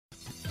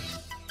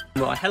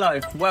Right, hello,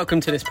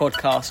 welcome to this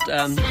podcast.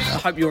 I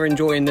hope you're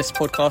enjoying this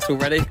podcast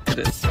already,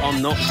 because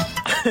I'm not.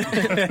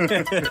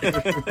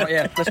 But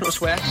yeah, let's not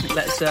swear.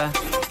 Let's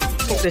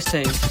talk this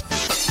team.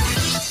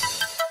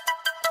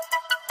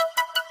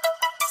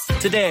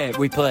 Today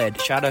we played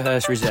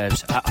Shadowhurst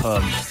Reserves at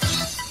home.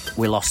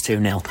 We lost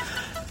 2-0.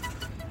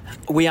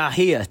 We are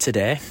here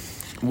today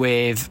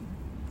with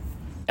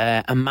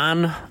a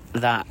man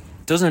that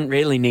doesn't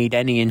really need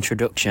any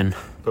introduction.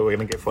 But we're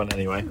going to give one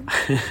anyway.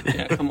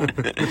 Yeah, come on.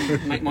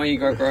 Make my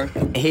ego grow.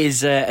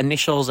 His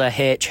initials are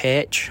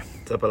HH.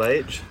 Double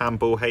H,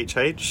 handball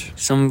HH.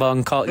 Some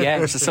call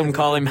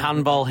him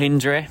handball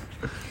Hindry.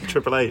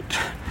 Triple H.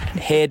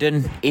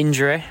 Hayden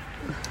Injury.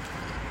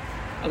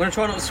 I'm going to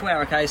try not to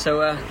swear, okay?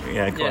 So,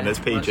 Yeah, come on, it's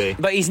PG.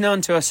 But he's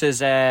known to us as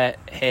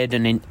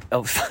Hayden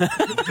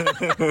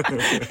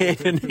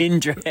Hayden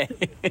Injury.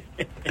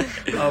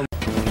 Oh,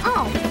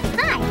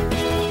 hi.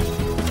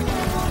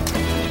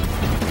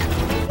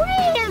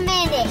 Wait a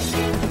minute.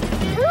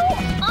 Who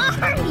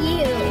are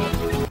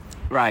you?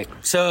 Right,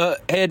 so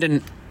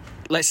Hayden,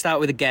 let's start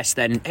with a guess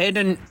then.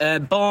 Hayden,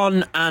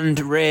 born and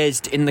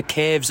raised in the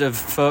caves of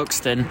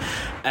Folkestone,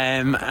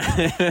 and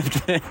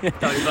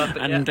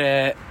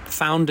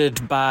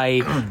founded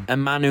by a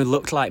man who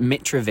looked like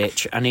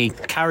Mitrovic, and he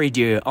carried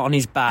you on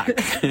his back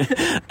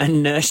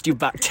and nursed you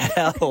back to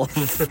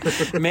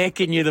health,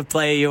 making you the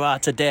player you are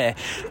today.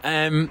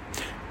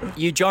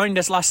 You joined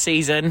us last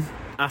season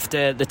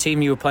after the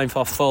team you were playing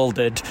for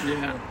folded.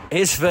 yeah.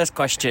 His first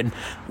question,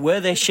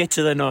 were they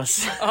shitter than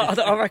us?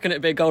 I reckon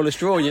it'd be a goalless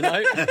draw, you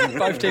know?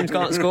 Both teams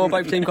can't score,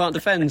 both teams can't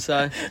defend,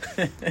 so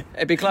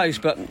it'd be close,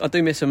 but I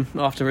do miss them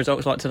after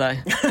results like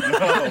today.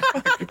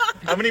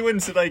 How many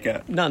wins did they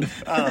get? None.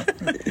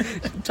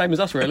 Same as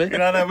us, really.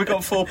 No, we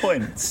got 4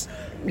 points.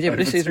 Yeah, but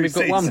this season we've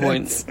got 1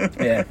 point.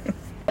 Yeah.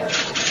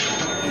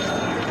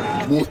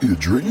 What you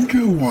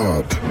drinking,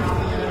 what?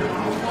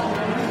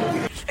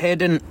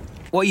 Hayden,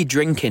 what are you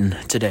drinking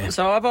today?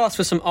 So I've asked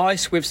for some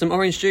ice with some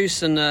orange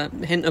juice and a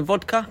hint of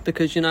vodka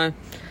because, you know,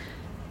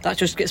 that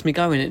just gets me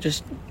going. It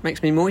just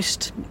makes me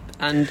moist.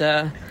 And,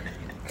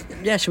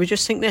 yeah, should we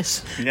just sink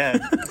this? Yeah.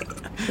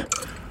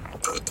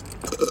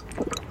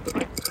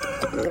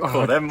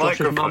 Oh, them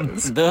Josh's mum.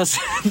 microphones.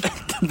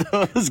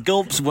 Those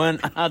gulps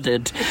weren't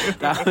added.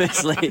 That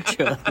was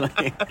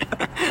literally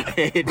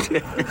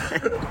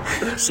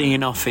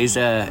seeing off his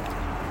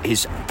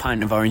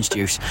pint of orange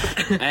juice.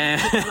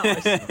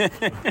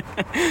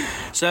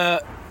 So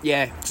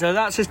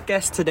that's his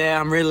guest today.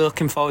 I'm really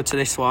looking forward to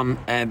this one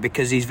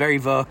because he's very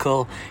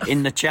vocal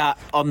in the chat,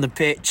 on the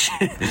pitch.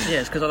 Yeah,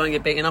 it's because I don't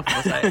get beaten up if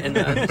I say it in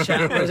the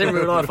chat. Whereas in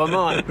real life I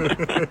might.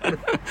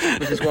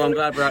 Which is why I'm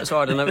glad we're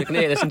outside and nobody can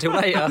hear this until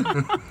later.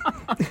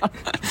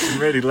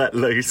 Really let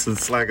loose and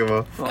slag them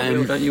off. Oh,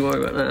 Bill, don't you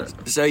worry about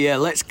that. So yeah,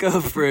 let's go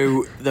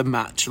through the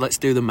match. Let's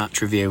do the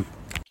match review.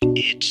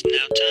 It's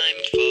now time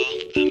for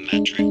the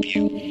match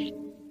review.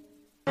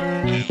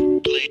 Who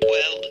played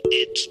well?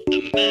 It's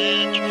the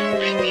match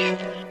review.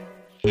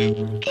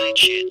 Who played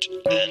shit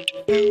and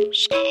who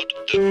scored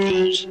the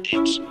goals?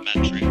 It's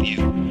match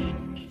review.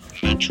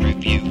 Match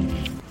review.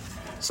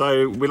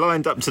 So we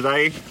lined up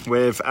today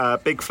with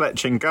Big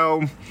Fletch in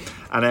goal,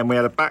 and then we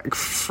had a back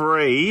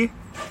three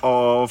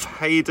of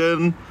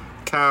Hayden,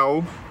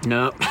 Cal.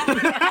 No.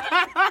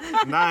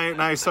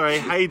 Sorry,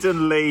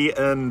 Hayden, Lee,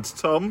 and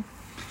Tom.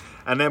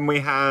 And then we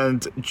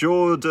had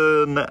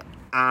Jordan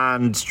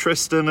and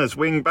Tristan as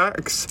wing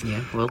backs.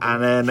 Yeah, well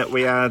done. And then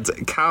we had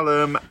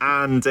Callum,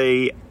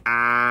 Andy,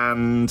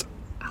 and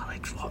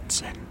Alex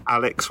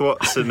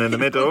Watson in the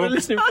middle.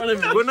 Listen in front of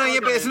me. Well, no,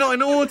 yeah, but it's not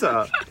in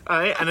order.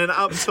 Right? And then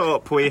up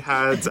top we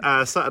had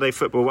Saturday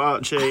Football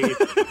Archie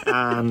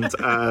and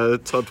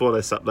Todd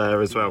Wallace up there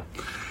as well.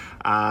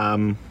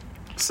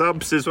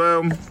 Subs as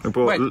well.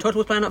 Wait, Todd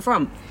was playing up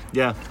front?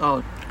 Yeah.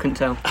 Oh, couldn't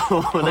tell.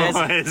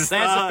 There's the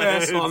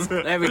first one.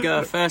 There we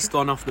go, first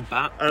one off the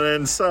bat. And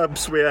then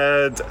subs we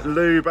had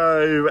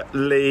Lubo,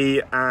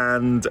 Lee,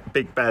 and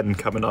Big Ben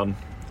coming on.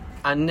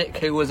 And Nick,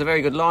 who was a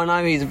very good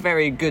lino, he's a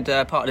very good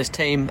part of this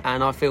team,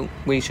 and I feel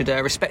we should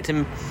respect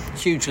him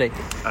hugely.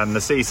 And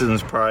the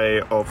season's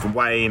pro of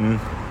Wayne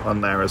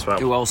on there as well.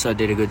 Who also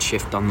did a good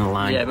shift on the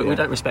line. Yeah, but we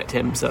don't respect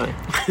him, so...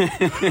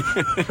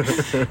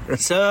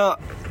 So,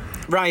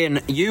 Ryan,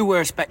 you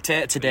were a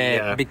spectator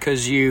today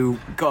because you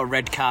got a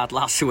red card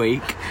last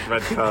week.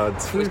 Red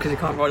cards. It was because he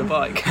can't ride a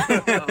bike.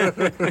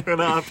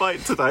 No, I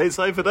bike today. It's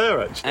over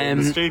there, actually, in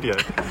the studio.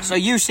 So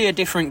you see a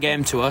different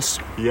game to us.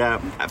 Yeah,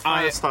 at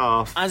first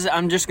half. As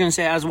I'm just going to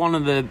say, as one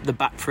of the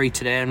back three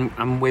today, and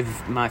I'm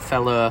with my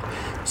fellow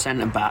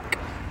centre-back,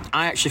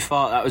 I actually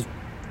thought that was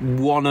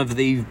one of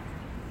the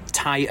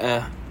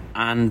tighter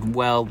and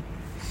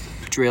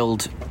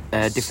well-drilled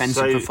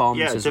defensive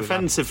performances. Yeah,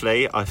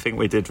 defensively, I think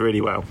we did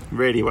really well,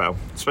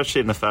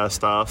 especially in the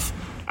first half,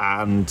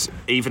 and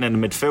even in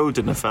the midfield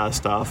in the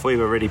first half, we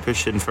were really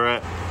pushing for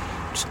it.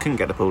 Just couldn't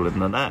get the ball in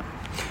the net.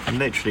 I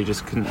literally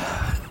just couldn't.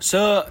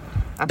 So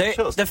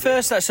the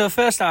first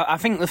half, I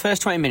think the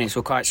first 20 minutes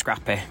were quite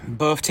scrappy.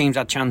 Both teams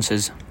had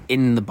chances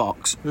in the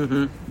box.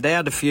 Mm-hmm. They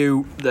had a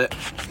few that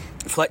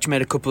Fletcher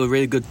made a couple of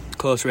really good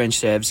close range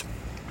saves.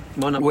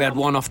 We had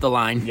one off the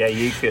line. Yeah,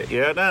 you could.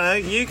 Yeah, no,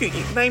 you could.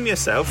 You name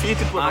yourself. You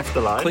did one off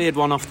the line. Cleared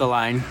one off the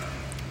line.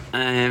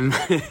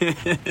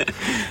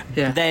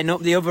 Yeah. Then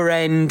up the other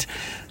end,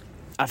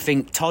 I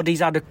think Toddy's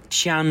had a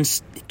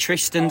chance.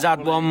 Tristan's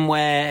had one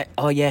where,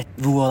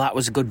 that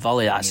was a good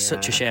volley. That's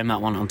such a shame that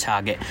one on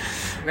target.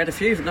 We had a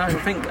few. No, I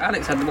think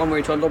Alex had the one where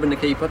he tried lobbing the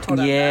keeper. Todd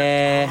had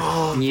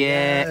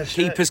Yeah.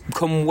 shit. Keeper's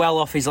come well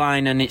off his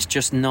line and it's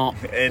just not.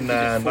 In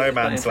no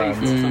man's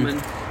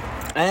land.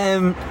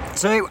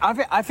 So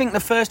I think the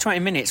first 20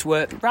 minutes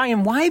were...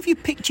 Ryan, why have you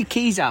picked your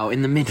keys out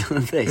in the middle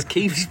of this?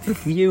 Keith's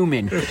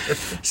fuming.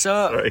 So,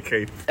 Sorry,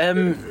 Keith.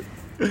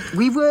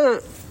 we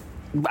were...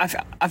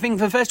 I think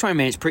the first 20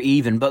 minutes pretty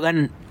even, but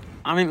then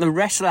I think the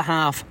rest of the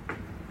half,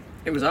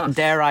 It was us.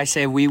 dare I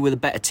say, we were the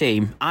better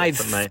team.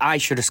 Definitely. I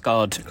should have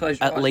scored Close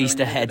your at eyes least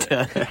a when you did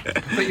header.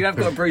 But you have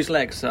got a bruised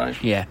leg, so...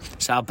 Yeah,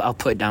 so I'll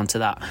put it down to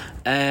that.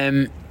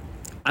 And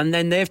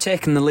then they've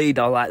taken the lead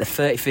on like the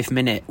 35th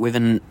minute with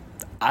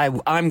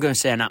I'm going to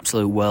say an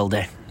absolute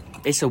worldie.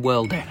 It's a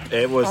worldie.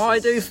 It was. I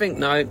do think,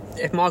 though,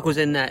 if Michael's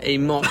in there, he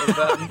might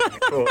have...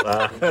 Caught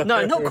that.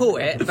 no, not caught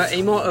it, but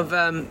he might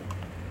have...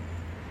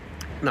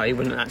 No, he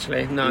wouldn't,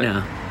 actually.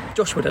 No.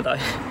 Josh would have, though.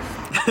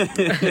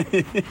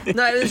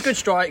 No, it was a good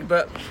strike,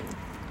 but...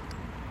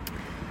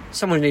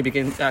 Someone need to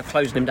begin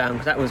closing him down,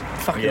 because that was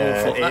fucking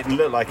awful. It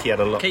looked like he had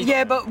a lot.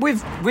 Yeah, but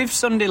with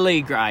Sunday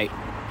League, right,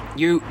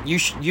 you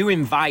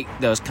invite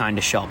those kind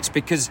of shots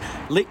because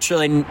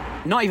literally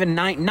not even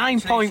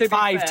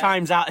 9.5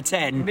 times out of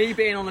 10. Me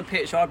being on the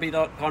pitch, I'd be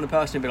the kind of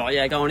person who'd be like,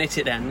 yeah, go on, hit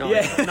it then. No,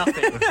 Yeah.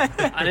 nothing.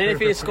 And then if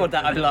he had scored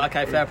that, I'd be like,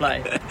 okay, fair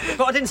play.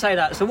 But I didn't say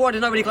that, so why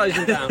did nobody close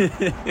him down?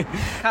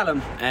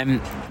 Callum.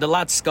 The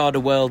lads scored a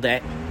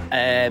worldie,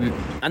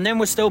 and then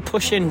we're still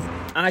pushing.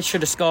 I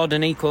should have scored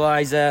an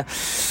equaliser.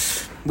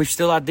 We've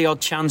still had the odd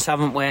chance,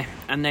 haven't we?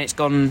 And then it's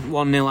gone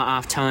 1-0 at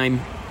half time.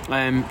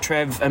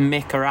 Trev and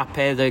Mick are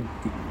happy. They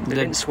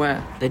didn't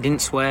swear. They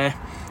didn't swear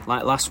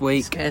like last It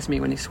week. scares me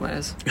when he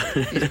swears.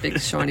 His big,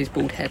 shiny,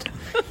 bald head.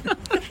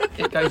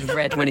 It goes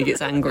red when he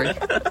gets angry.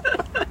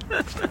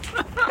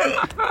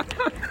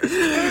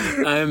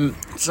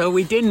 So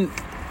we didn't.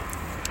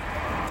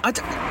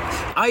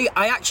 I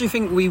actually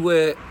think we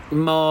were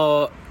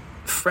more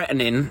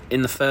threatening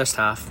in the first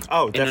half.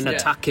 Oh, in an definitely.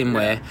 attacking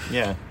way.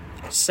 Yeah.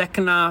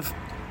 Second half,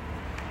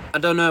 I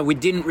don't know. We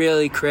didn't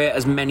really create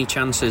as many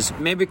chances.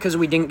 Maybe because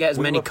we didn't get as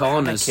many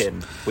corners.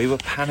 We were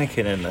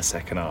panicking in the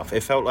second half.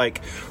 It felt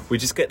like we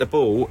just get the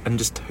ball and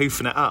just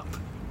hoofing it up.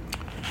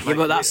 Yeah,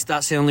 but that's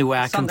the only way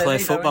I can Sunday play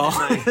league, though, football.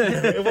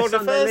 isn't it? Well, the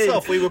Sunday first league.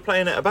 half we were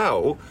playing it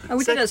about. Oh,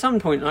 we did at some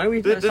point, though.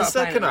 We The started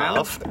second playing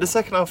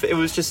it half, it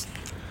was just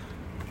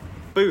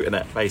booting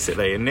it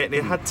basically, and it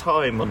had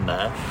time on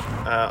there.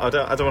 I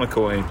don't want to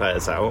call any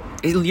players out.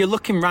 You're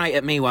looking right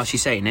at me whilst you're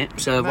saying it,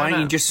 so why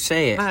don't you just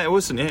say it? No, it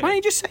wasn't it. Why don't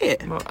you just say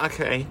it? Well,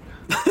 okay.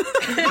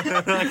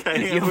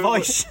 Okay. Your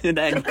voice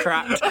then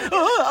cracked.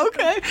 Oh,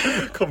 okay.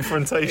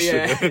 Confrontation.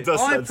 Yeah. It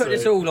does I sound put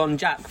this silly. all on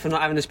Jack for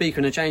not having a speaker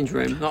in the change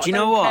room. Like, Do you I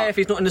know don't what? care if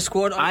he's not in the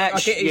squad. I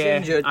get he's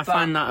injured. I but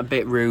find that a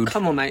bit rude.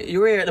 Come on, mate.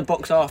 You're here at the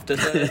box after,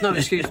 so there's no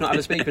excuse not having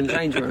a speaker in the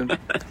change room.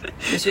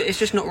 It's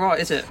just not right,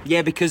 is it?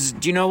 Yeah, because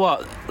do you know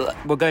what?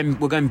 We're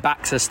going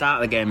back to the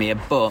start of the game here,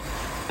 but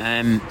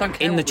Don't care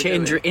in the what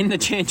we're doing.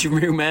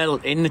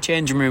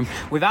 changing room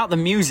without the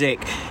music,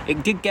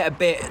 it did get a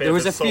bit. There of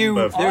was a a few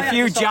somber there were I a had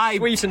few to start jibes.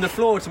 sweeping the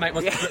floor to make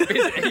myself look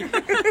busy. I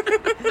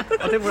didn't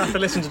want to have to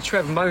listen to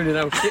Trev moaning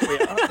how shit we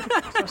are.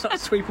 So I started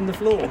sweeping the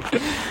floor. I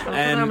don't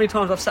know how many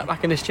times I've sat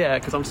back in this chair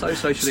because I'm so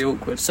socially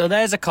awkward. So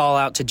there's a call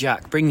out to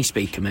Jack. Bring your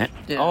speaker, mate.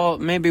 Yeah. Or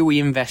maybe we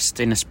invest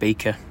in a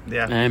speaker.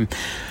 Yeah.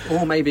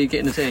 Or maybe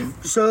getting the team.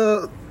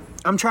 So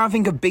I'm trying to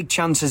think of big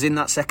chances in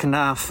that second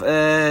half.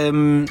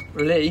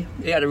 Lee,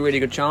 he had a really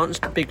good chance.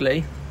 Big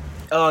Lee.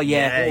 Oh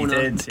Yeah, he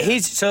did.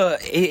 Yeah.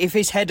 If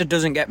his header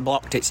doesn't get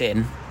blocked, it's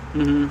in.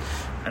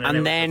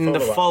 And then the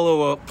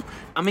follow-up. follow-up.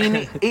 I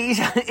mean,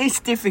 it's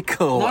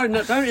difficult.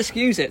 No, don't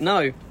excuse it.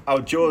 No. Oh,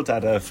 George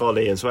had a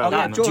volley as well.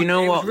 Yeah, didn't he? do you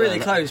know it what, was really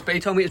though? close, but he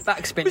told me it's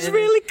backspin. It was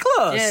really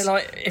close. Yeah,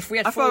 like if we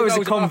had I four thought it was a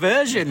goals above-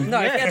 conversion.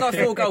 No, if he had like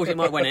 4 goals, it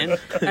might went in.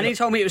 And he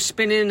told me it was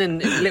spinning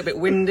and it was a little bit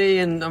windy,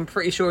 and I'm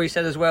pretty sure he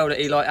said as well that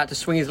he like had to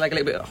swing his leg a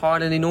little bit higher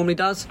than he normally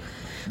does.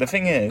 The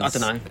thing is, I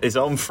dunno. is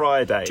on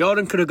Friday.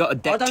 Jordan could have got a I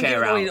deck don't chair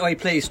get out. why,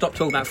 please stop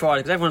talking about Friday,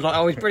 because everyone's like,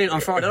 oh, he's brilliant on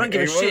Friday. I don't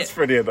give a He shit. was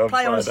brilliant on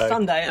play Friday. on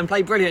Sunday and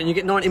play brilliant and you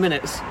get 90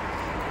 minutes.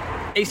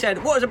 He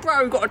said, what has a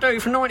bro got to do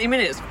for 90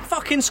 minutes?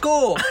 Fucking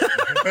score!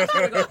 That's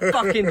what I got to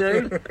fucking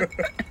do.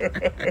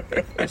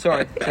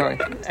 sorry.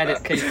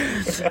 Edit,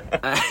 Keith.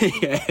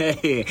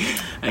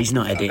 He's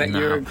not I bet editing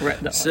you that.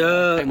 regret that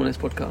So- I came on this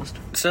podcast.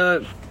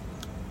 So,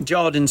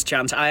 Jordan's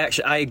chance. I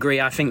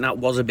agree. I think that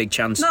was a big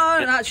chance. No,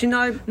 actually,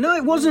 no. No,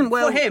 it wasn't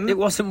well. For him? It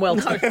wasn't well.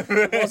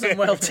 It wasn't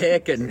well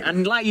taken.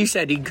 And like you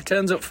said, he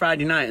turns up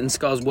Friday night and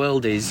scores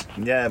worldies.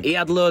 Yeah. He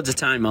had loads of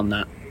time on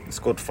that.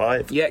 Scored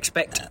 5. You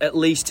expect at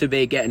least to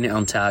be getting it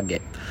on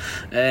target.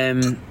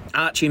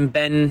 Archie and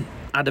Ben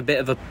had a bit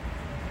of a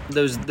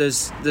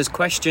there's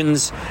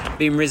questions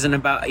being risen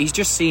about. He's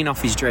just seen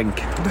off his drink.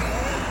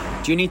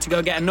 Do you need to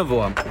go get another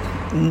one?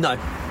 No.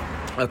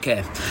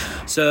 Okay.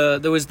 So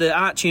there was the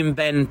Archie and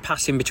Ben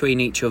passing between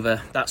each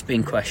other. That's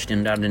been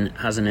questioned,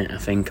 hasn't it? I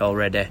think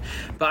already.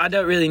 But I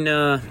don't really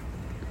know.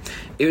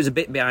 It was a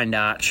bit behind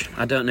Arch.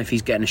 I don't know if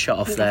he's getting a shot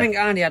off there. I think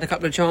Andy had a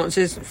couple of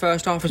chances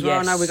first half as well.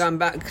 Yes. Now we're going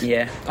back.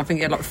 Yeah. I think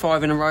he had like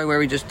 5 in a row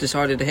where he just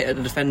decided to hit at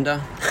the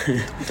defender.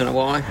 Don't know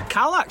why.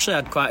 Cal actually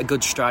had quite a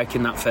good strike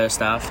in that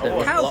first half.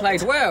 Cal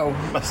played well.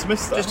 Must have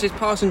missed that. Just his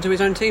passing to his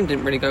own team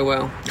didn't really go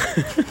well.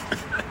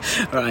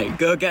 Right,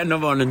 go get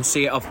another one and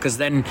see it off, because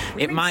then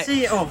it might.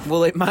 see it off?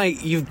 Well, it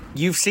might.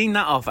 You've seen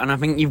that off, and I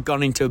think you've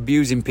gone into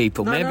abusing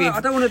people. No, maybe I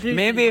don't want to abuse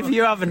maybe people. if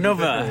you have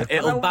another,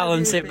 it'll wanna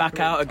balance abuse it back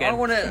people. out again.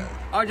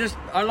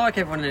 I like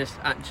everyone in this,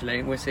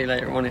 actually. We'll see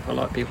later on if I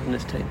like people in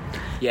this team.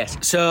 Yes.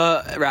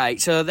 So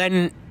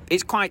then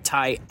it's quite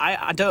tight.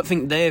 I don't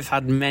think they've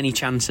had many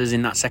chances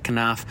in that second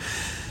half.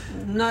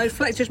 No,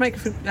 Flex just make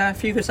a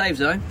few good saves,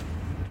 though.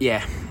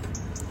 Yeah.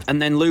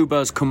 And then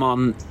Lubo's come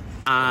on.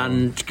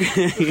 And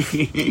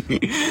You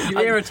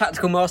hear a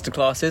tactical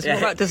masterclasses. What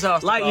about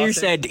disaster like you classes?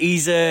 said,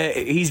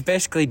 he's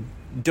basically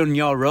done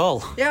your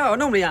role. Yeah, I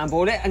normally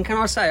handball it, and can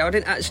I say, I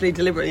didn't actually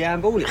deliberately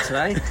handball it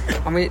today.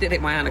 I mean, it did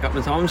hit my hand a couple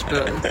of times,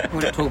 but we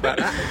won't talk about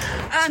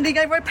that. And he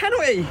gave away a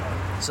penalty.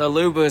 So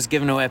Lubo's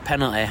given away a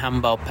penalty,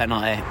 handball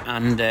penalty,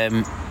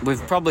 and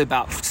we've probably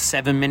about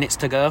 7 minutes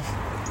to go.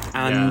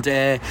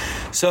 And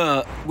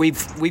so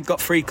we've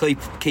got 3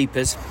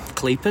 keepers.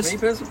 Keepers?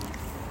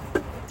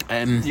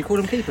 You call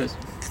them keepers?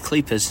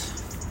 Jeepers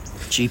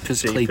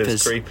Jeepers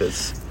Creepers.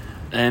 Creepers.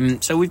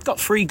 So we've got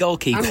 3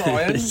 goalkeepers. And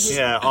Lions.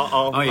 Yeah,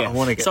 I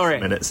want to get Sorry.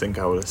 some minutes in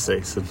goal this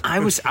season. I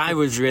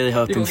was really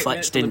hoping You'll get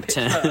Fletch minutes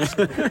on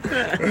the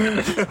didn't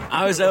pitch turn.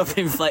 I was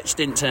hoping Fletch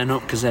didn't turn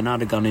up, because then I'd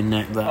have gone in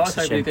there. But I was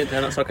hoping he did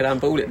turn up so I could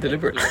handball it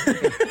deliberately.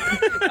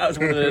 That was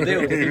one of the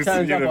deals. If he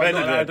turns up, I'm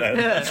not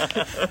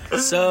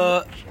allowed.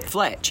 So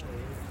Fletch.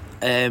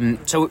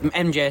 So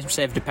MJ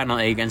saved a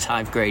penalty against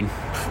Hive Green.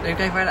 Who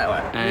gave away that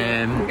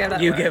way?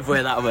 You gave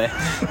away that away.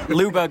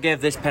 Lubo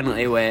gave this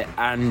penalty away,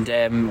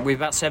 and we've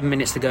about 7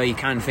 minutes to go. You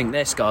kind of think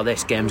they score,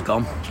 this game's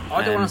gone.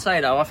 I don't want to say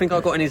though. I think I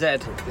got in his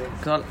head.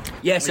 Go.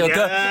 Let's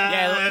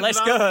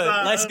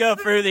go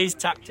through these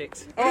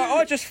tactics.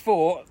 I just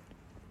thought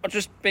I'd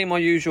just be my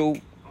usual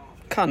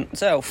cunt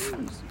self.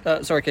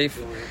 Sorry, Keith.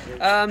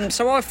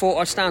 So I thought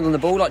I'd stand on the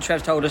ball like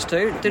Trev told us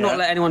to. Do not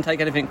let anyone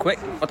take anything quick.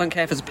 I don't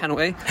care if it's a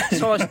penalty.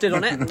 So I stood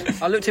on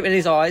it. I looked him in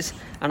his eyes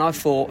and I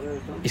thought,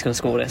 he's going to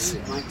score this.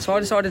 So I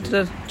decided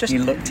to just...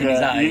 You looked in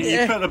his eyes.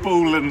 You put the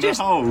ball in the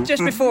hole.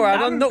 Just before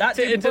I knocked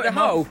it into the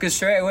hole. Because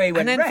straight away he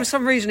went And then red. for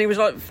some reason he was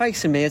like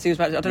facing me as he was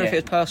about to, I don't know if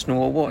it was personal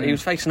or what, he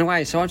was facing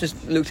away, so I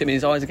just looked him in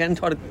his eyes again,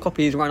 tried to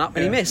copy his run up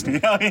and he missed.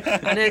 And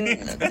then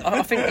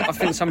I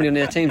think somebody on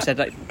their team said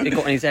that it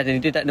got in his head and he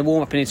did that in the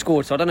warm up and he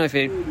scored, so I don't know if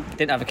he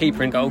didn't have a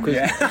keeper in goal, because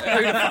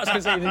who the fuck's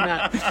conceding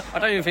that? I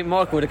don't even think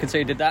Michael would have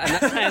conceded that, and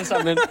that's saying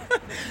something.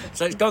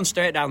 So it's gone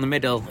straight down the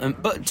middle.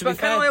 But to be But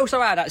fair, can I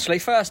also add, actually,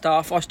 first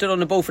half I stood on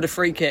the ball for the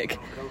free kick,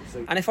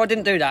 and if I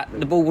didn't do that,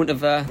 the ball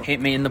wouldn't have hit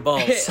me in the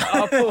balls. hit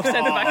our poor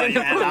centre back in the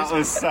balls. That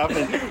was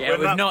savage. Yeah,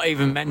 we've not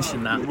even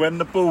mentioned that. When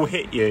the ball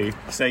hit you,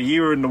 so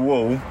you were in the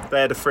wall, they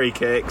had a free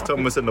kick,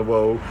 Tom was in the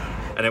wall,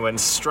 and it went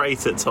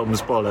straight at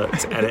Tom's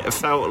bollocks, and it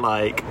felt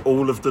like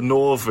all of the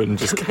Northern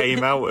just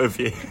came out of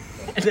you.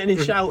 And then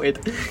he shouted,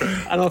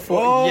 and I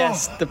thought,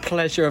 yes, the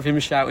pleasure of him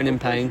shouting in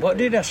pain. What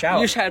did I shout?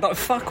 You shouted like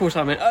fuck or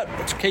something.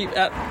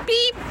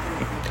 Beep.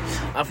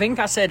 I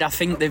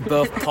think they've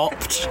both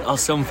popped or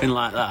something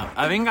like that.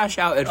 I think I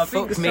shouted,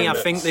 fuck me, I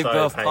think they've so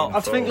both painful.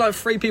 popped. I think like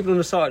 3 people on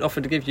the side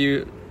offered to give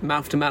you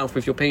mouth to mouth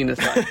with your penis.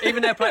 Like,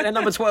 even their player, their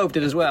number 12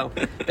 did as well.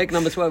 Big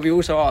number 12, he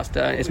also asked,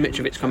 is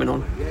Mitrovic coming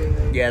on?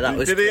 Yeah, that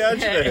was... Did he Yeah,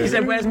 actually? he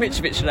said, where's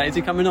Mitrovic today? Is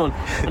he coming on?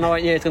 And I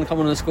went, yeah, he's going to come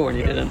on and score, and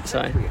he didn't.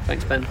 So,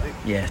 thanks, Ben.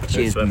 Yeah,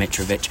 cheers, Ben.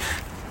 Mitrovic.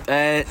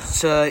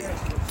 So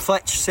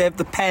Fletch saved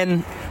the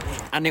pen,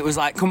 and it was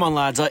like, come on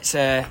lads,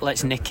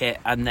 let's nick it,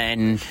 and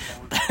then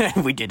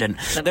we didn't.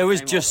 There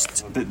was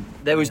just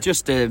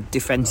a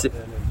defensive.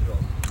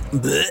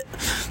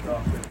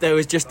 There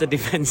was just a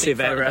defensive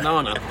error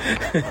Banana.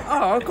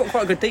 Oh, I've got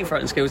quite good deep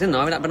throating skills, didn't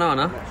I, with that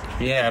banana?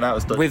 Yeah, that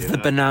was dodgy, with the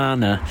that.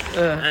 banana.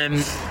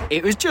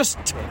 It was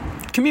just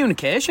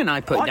communication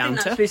I put I down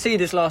didn't to. actually see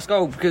this last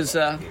goal because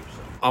I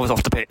was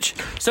off the pitch.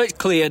 So it's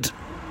cleared.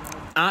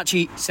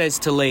 Archie says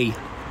to Lee,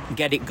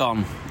 get it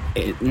gone.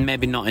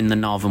 Maybe not in the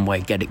Northern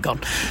way, get it gone.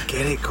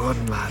 Get it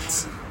gone,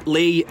 lads.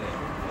 Lee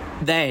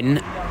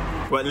then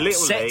Well,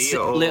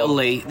 Little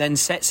Lee then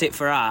sets it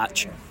for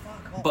Arch,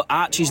 but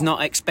Archie's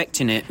not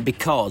expecting it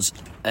because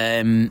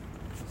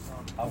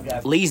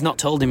Lee's not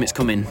told him it's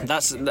coming.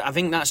 I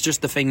think that's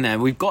just the thing there.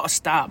 We've got to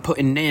start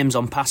putting names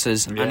on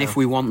passes, and if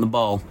we want the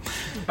ball.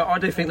 But I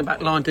do think the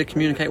back line did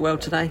communicate well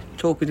today,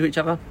 talking to each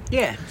other.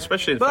 Yeah.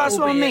 Especially But that's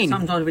what I Albeit mean.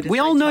 sometimes we just We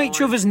all take know time.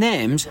 each other's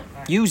names,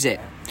 use it.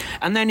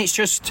 And then it's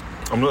just...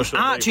 I'm not sure.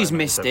 Archie's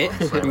missed it.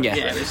 Yeah,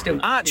 but it's still-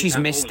 Archie's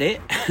missed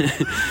it.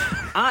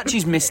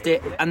 Archie's missed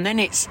it, and then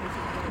it's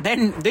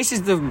then this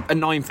is the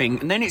annoying thing,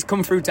 and then it's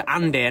come through to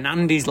Andy, and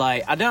Andy's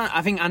like,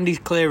 I think Andy's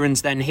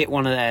clearance then hit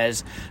one of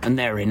theirs, and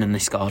they're in, and they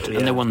scored,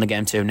 and they won the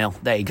game 2-0.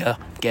 There you go,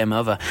 game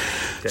over.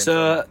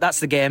 So that's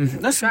the game.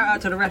 Shout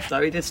out to the ref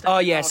though. He did. Oh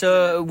yeah,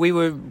 so we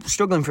were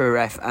struggling for a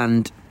ref,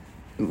 and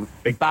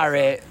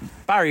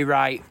Barry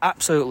Wright,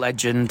 absolute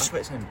legend. I thought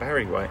it's named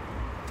Barry White.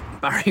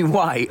 Barry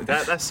White.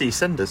 That's the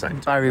EastEnders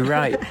actor. Barry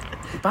Wright.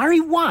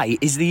 Barry White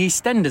is the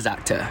EastEnders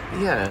actor.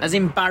 Yeah. As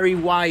in Barry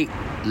White.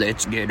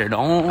 Let's get it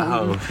on.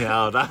 Oh,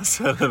 yeah, that's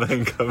where the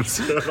name comes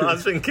from. I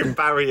was thinking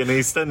Barry and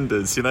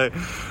EastEnders, you know.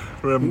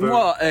 Remember?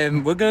 What?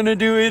 We're gonna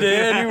do it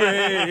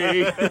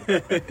anyway.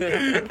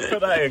 Put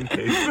that in,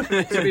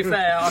 Keith. To be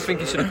fair, I think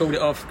he should have called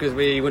it off because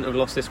we wouldn't have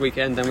lost this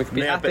weekend, and we could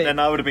be Yeah, happy. but then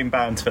I would have been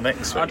banned for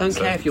next week. I don't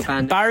care if you're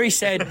banned. Barry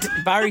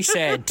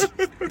said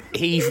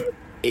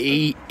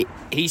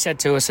he said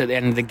to us at the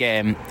end of the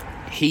game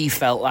he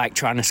felt like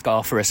trying to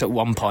score for us at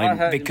one I point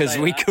heard him because say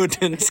we that.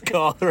 couldn't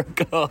score a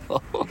goal.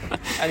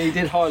 And he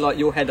did highlight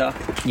your header.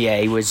 Yeah,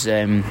 he was.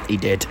 He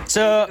did.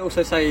 So He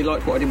also say he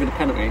liked what I did with the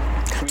penalty.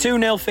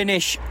 2-0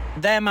 finish.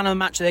 Their man of the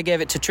match, they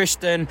gave it to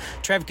Tristan.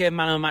 Trev gave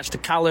man of the match to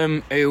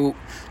Callum, who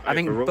I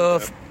think Overruled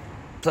both him.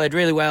 played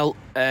really well.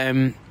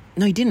 No,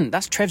 he didn't.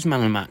 That's Trev's man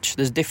of the match.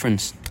 There's a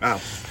difference.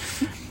 Oh.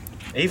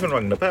 He even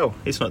rang the bell.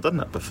 He's not done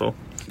that before.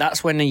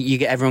 That's when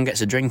everyone gets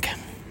a drink.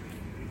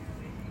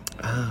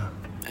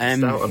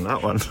 Missed out on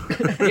that one.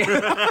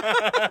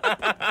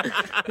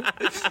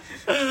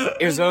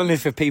 It was only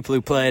for people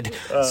who played.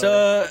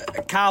 So,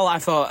 Carl, I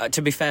thought,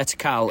 to be fair to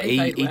Carl,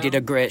 he did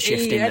a great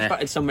shift he in there.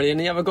 headbutted somebody, and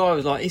the other guy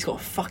was like, he's got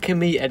a fucking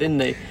meathead, isn't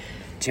he?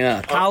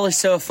 Yeah, Carl is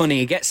so funny.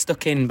 He gets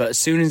stuck in, but as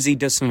soon as he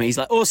does something, he's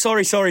like, "Oh,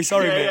 sorry, mate, sorry,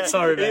 mate."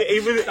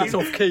 That's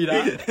off key,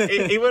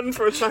 that. He went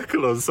for a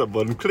tackle on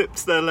someone,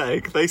 clips their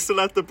leg. They still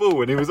had the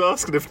ball, and he was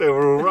asking if they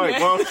were all right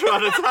while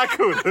trying to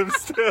tackle them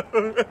still.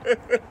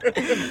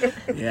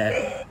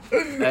 Yeah.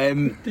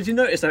 Did you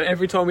notice though?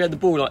 Every time we had the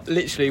ball, like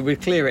literally,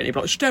 we'd clear it, and he'd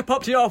be like, "Step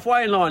up to the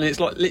halfway line," and it's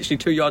like literally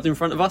 2 yards in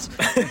front of us.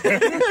 I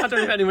don't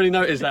know if anybody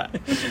noticed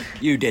that.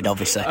 You did,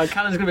 obviously.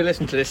 Callum's going to be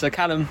listening to this, so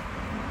Callum,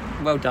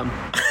 well done.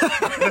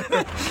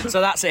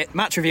 So that's it.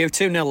 Match review,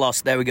 2-0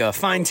 loss. There we go.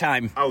 Fine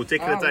time. Oh,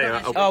 Dick of the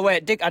Day. Oh,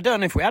 wait, Dick. I don't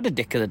know if we had a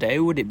Dick of the day.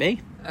 Who would it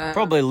be?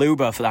 Probably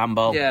Luba for the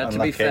handball. Yeah, to be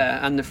Unlucky. fair,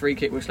 and the free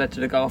kick which led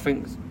to the goal. I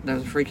think there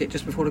was a free kick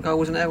just before the goal,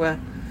 wasn't there? Where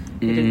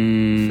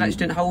Fletch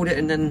didn't hold it,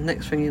 and then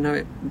next thing you know,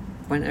 it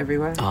went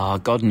everywhere. Oh,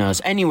 God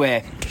knows.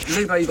 Anyway,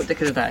 Lubo, you got Dick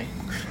of the Day.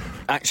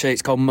 actually,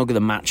 it's called Mug of the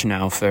Match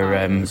now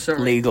for sorry.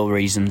 legal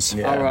reasons.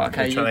 Yeah, Oh, right,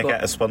 okay, we're trying you've to got-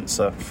 get a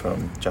sponsor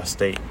from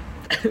Just Eat.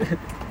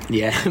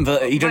 Yeah,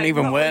 but he doesn't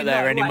even work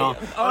there anymore.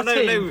 Our, no,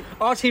 team, no.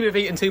 our team have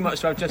eaten too much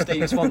to have Just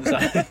Eat a sponsor.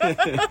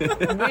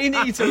 We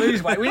need to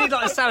lose weight. We need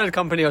like a salad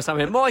company or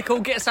something.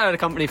 Michael, get a salad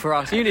company for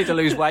us. You need to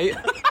lose weight.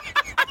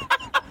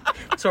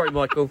 Sorry,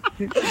 Michael.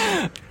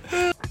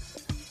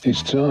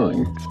 It's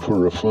time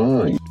for a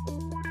fine.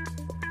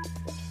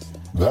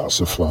 That's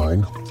a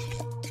fine.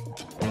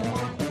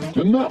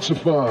 And that's a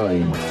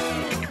fine.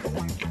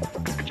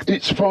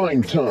 It's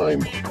fine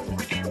time.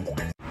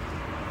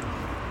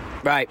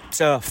 Right,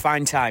 so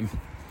fine time.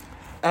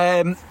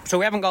 So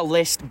we haven't got a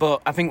list,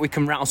 but I think we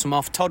can rattle some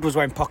off. Todd was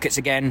wearing pockets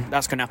again.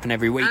 That's going to happen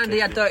every week. And he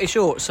had dirty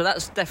shorts, so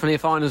that's definitely a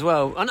fine as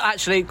well. And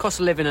actually, cost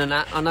of living and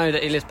that, I know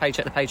that he lives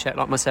paycheck to paycheck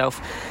like myself.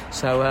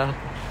 So,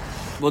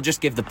 We'll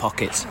just give the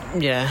pockets.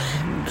 yeah,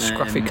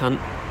 scruffy cunt.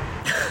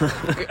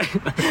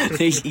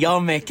 You're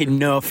making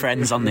no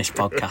friends on this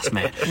podcast,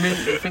 mate. I mean,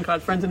 you think I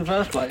had friends in the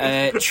first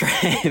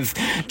place?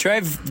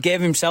 Trev gave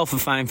himself a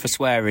fine for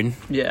swearing.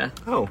 Yeah.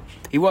 Oh,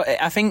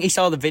 I think he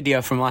saw the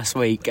video from last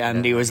week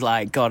and he was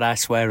like, "God, I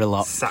swear a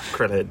lot."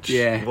 sacrilege.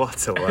 Yeah.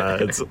 What a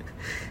word.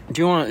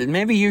 Do you want?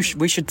 Maybe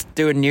we should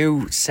do a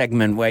new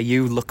segment where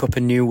you look up a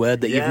new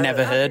word that you've Yeah.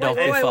 never heard of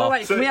Wait, before.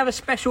 Can we have a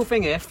special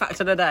thing here? Fact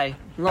of the day.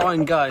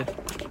 Ryan, go.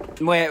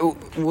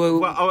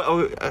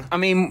 I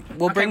mean,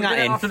 we'll bring Okay, that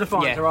do it in after the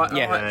fines, Yeah, all right?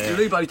 yeah. All right.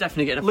 Lubo's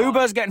definitely getting a fine.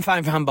 Lubo's getting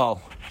fined for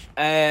handball.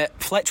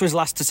 Fletch was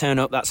last to turn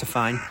up. That's a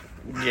fine.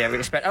 Yeah, we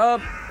expect.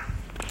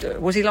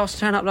 Was he last to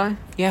turn up though?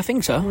 Yeah, I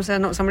think so. Was there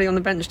not somebody on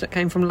the bench that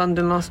came from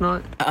London last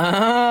night?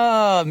 Ah,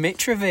 Oh,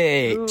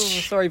 Mitrovic.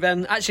 sorry,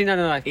 Ben. Actually,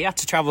 no. He had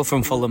to travel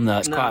from Fulham, though.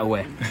 It's No. quite a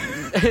way.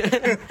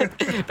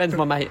 Ben's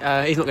my mate.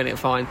 He's not getting a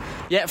fine.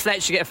 Yeah,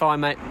 Fletch, you get a fine,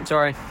 mate.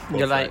 Sorry,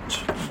 you're late.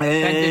 Fletch?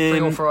 Ben did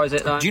pre-authorise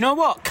it though. Do you know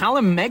what?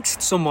 Callum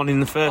megged someone in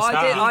the first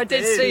half. I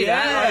did see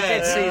that. I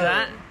did see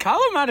that.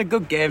 Callum had a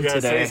good game Yeah, so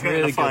today. he's getting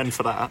Really a fine good.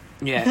 for that.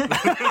 Yeah.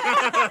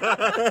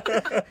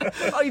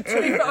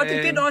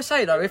 Didn't I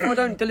say though? If I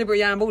don't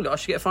deliberately handball it, I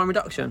should get a fine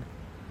reduction.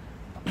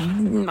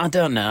 I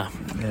don't know.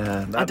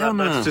 Yeah, I don't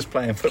know. That's just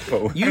playing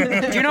football. Do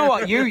you know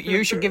what?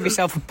 You should give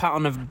yourself a pat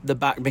on the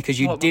back because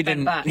you What,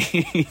 didn't back?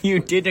 you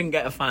didn't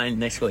get a fine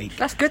this week.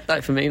 That's good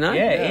though for me, no?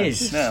 Yeah, it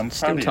is. Yeah, I'm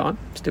Still proud of you. time.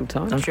 Still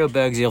time. I'm sure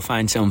Bergsy will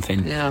find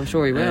something. Yeah, I'm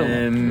sure he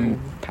will.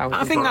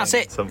 I think that's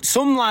it.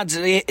 Some lads,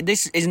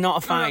 this is not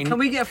a fine. Can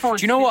we get a fine?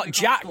 Do you know what?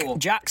 if we can't score?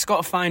 Jack's got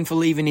a fine for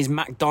leaving his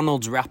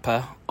McDonald's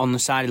wrapper on the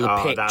side of the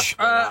Oh, pitch that's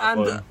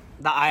and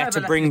that I had to Trevor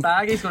left bring. his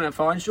bag. He's going to get a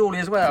fine, surely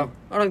as well.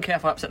 I don't care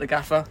if I upset the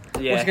gaffer.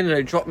 Yeah. What's he going to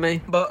do? Drop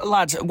me? But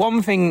lads,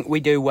 one thing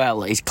we do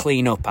well is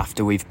clean up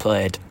after we've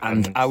played,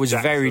 and I was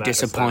Jack's very let us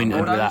down.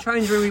 disappointed with Although the that.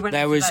 change room we went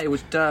There to was- today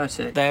was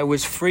dirty. There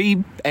was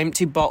 3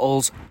 empty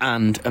bottles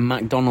and a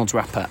McDonald's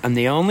wrapper, and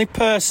the only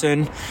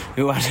person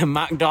who had a The only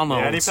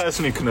McDonald's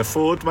person who can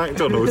afford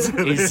McDonald's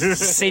is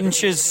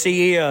Cinch's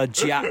CEO,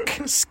 Jack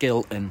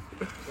Skilton.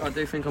 I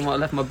do think I might have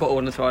left my bottle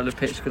on the side of the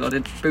pitch because I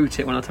did boot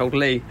it when I told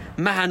Lee,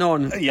 man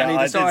on, Yeah, and he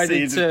I did see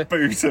decided you to.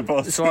 boot a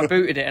boss. So I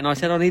booted it and I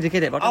said I need to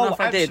get it, but I don't know if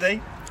I did.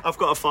 actually, I've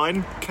got a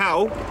fine.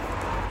 Cal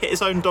hit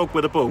his own dog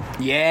with a ball.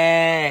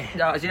 Yeah.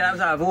 No, see, that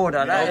was out of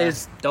order. That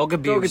is Dog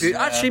abuse. dog abuse.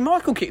 Actually,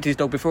 Michael kicked his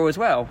dog before as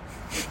well.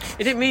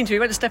 He didn't mean to. He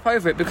went to step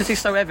over it because he's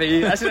so heavy.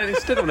 He accidentally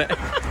stood on it.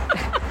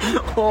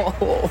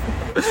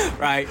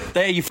 Right,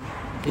 there you.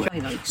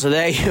 So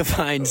there you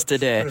find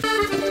today.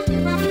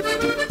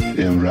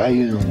 In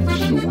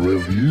Ryan's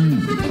review.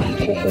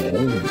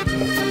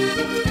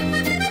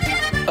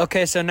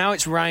 Okay, so now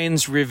it's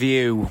Ryan's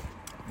review.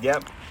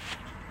 Yep.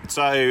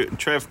 So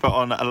Trev put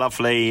on a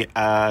lovely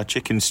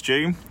chicken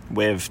stew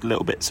with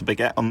little bits of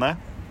baguette on there.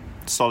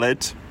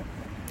 Solid.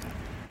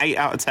 8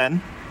 out of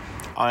 10.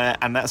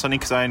 And that's only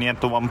because I only had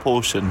the one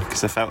portion,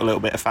 because I felt a little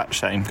bit of fat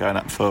shame going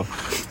up for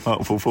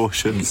multiple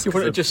portions. You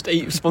want to just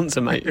eat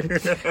sponsor, mate?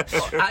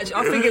 Actually,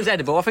 I think it was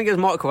edible. I think it was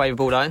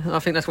microwavable, though. I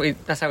think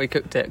that's how he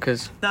cooked it.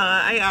 Because No,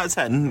 8 out of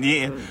 10.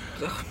 Yeah.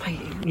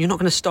 mate, you're not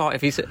going to start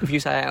if you say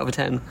 8 out of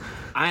 10.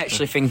 I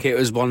actually think it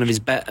was one of his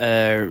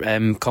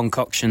better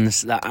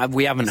concoctions that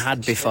we haven't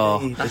had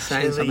before. That's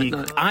saying something.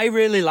 No. I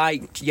really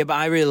like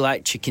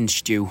chicken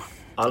stew.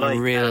 I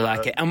really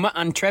like it.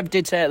 And Trev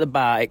did say at the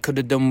bar it could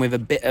have done with a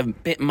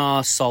bit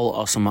more salt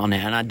or something on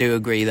it, and I do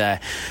agree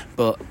there.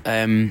 But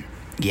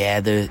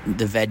yeah, the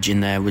veg in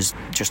there was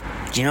just,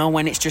 you know,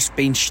 when it's just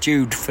been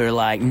stewed for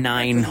like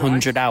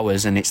 900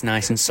 hours and it's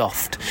nice and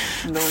soft.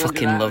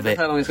 Fucking love it.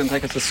 How long it's going to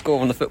take us to score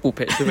on the football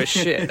pitch with a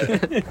shit?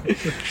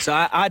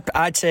 So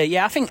I'd say,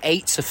 yeah, I think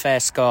 8's a fair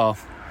score.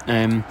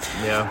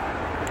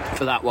 Yeah.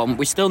 For that one,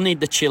 we still need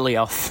the chili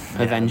off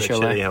eventually.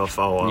 The chili health.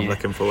 Oh, I'm Yeah.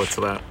 looking forward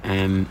to that.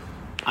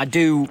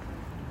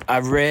 I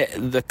rate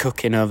the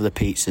cooking over the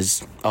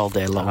pizzas all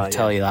day long. Oh, yeah.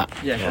 Tell you that.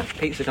 Yeah,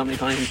 pizza company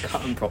can't even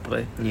cut them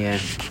properly. Yeah.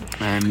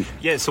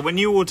 Yeah, so when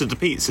you ordered the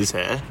pizzas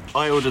here,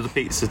 I ordered the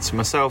pizza to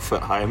myself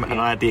at home,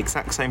 and I had the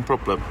exact same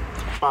problem.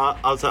 But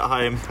I was at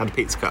home, had a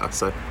pizza cutter,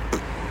 so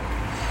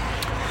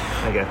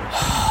there you go.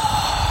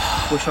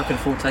 Wish I could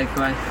afford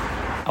takeaway.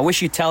 I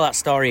wish you'd tell that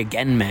story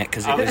again, mate,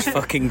 because it was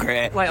fucking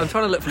great. Wait, I'm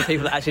trying to look for the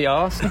people that actually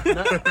asked. No,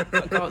 I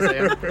can't see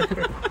them.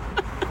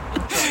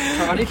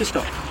 I need to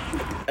stop.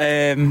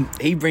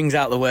 He brings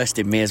out the worst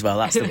in me as well.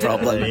 That's the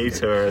problem. You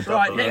two are a double.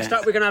 Right, next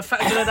up we're going to have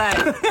Fact of the Day.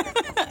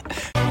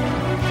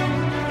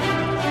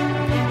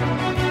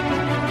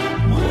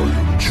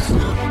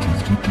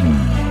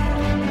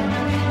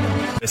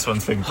 This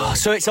one's been good.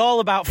 So it's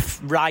all about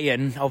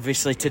Ryan,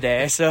 obviously,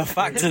 today. So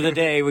fact of the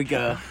day we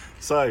go.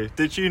 So,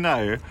 did you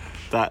know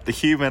that the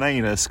human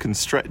anus can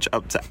stretch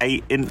up to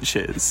 8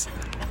 inches?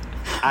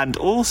 And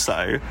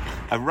also,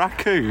 a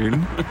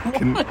raccoon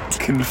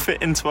can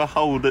fit into a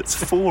hole that's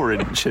 4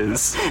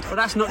 inches. Well,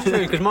 that's not true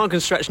because mine can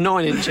stretch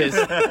 9 inches.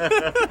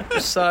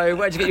 So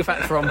where'd you get your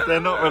fact from? They're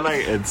not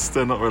related.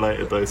 They're not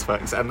related, those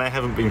facts. And they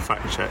haven't been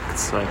fact-checked,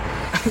 so...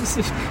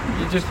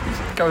 You're just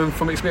going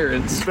from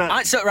experience.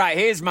 So, right,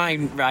 here's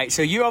mine. Right,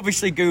 so you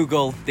obviously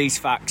Google these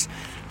facts.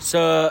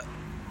 So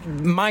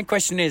my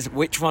question is,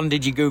 which one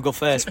did you Google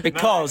first?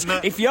 Because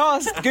if you're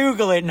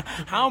Googling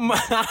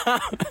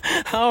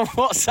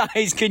what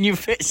size can you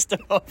fit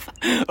stuff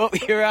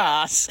up your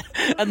ass,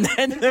 and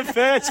then the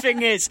first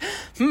thing is,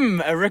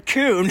 a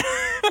raccoon.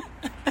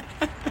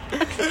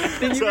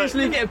 Did you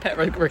recently get a pet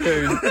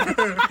raccoon?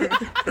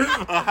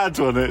 I had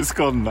one, it's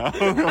gone now.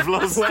 I've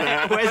lost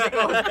it. Where's it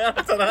gone?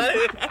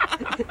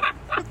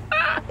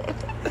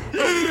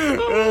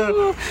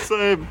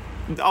 So...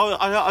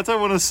 I don't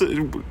want to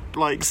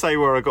say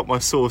where I got my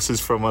sources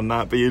from on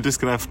that, but you're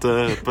just gonna have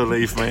to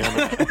believe me on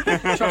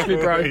it. Trust me,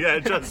 bro. Yeah,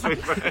 trust me.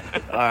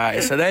 All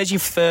right, so there's your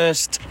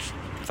first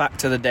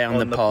fact of the day on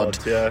the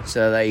pod. Yeah.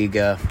 So there you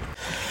go.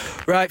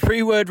 Right,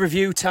 3-word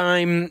review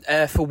time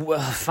for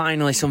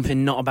finally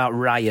something not about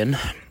Ryan.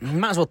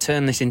 Might as well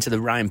turn this into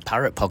the Ryan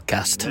Parrott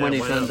podcast. When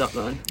he turns up,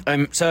 though.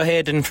 So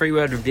Hayden,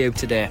 3-word review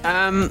today.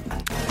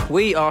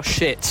 We are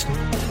shit.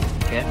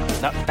 Okay,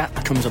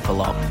 that comes up a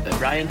lot.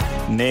 Ryan?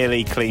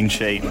 Nearly clean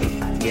sheet.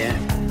 Yeah.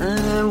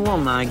 What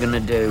am I going to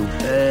do?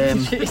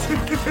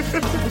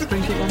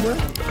 Clean sheet one word?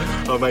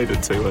 I made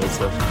it 2 words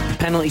though.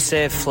 Penalty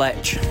save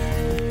Fletch.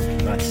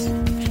 Nice.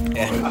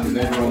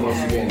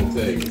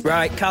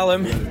 Right,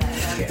 Callum,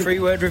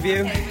 3-word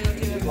review.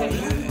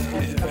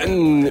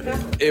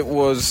 It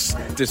was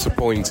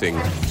disappointing.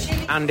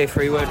 Andy,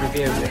 3-word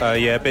review.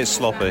 Yeah, a bit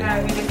sloppy.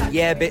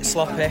 Yeah, a bit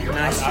sloppy.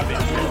 Nice.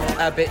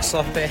 A bit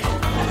sloppy.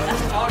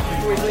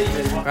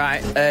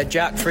 Right,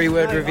 Jack,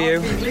 3-word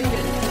review.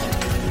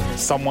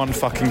 Someone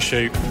fucking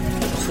shoot.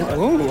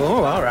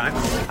 Oh, all right.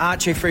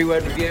 Archie,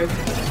 3-word review.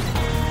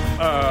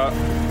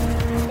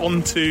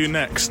 On to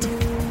next.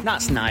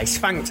 That's nice.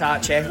 Thanks,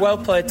 Archie. Well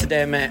played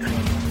today, mate.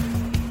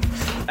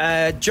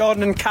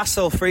 Jordan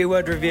Castle,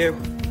 3-word review.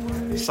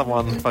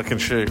 Someone fucking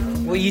shoot.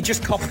 Well, you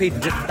just copied.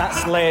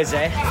 That's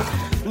lazy.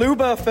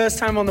 Lubo, first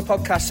time on the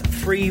podcast,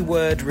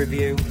 3-word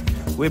review.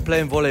 We're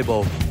playing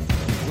volleyball.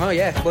 Oh,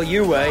 yeah. Well,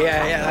 you were.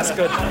 Yeah, that's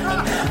good.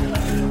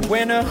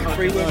 Winner,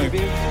 3-word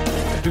review.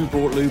 Who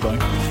brought Lubo?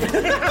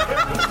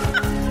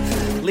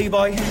 Lee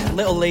Boy,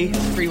 Little Lee,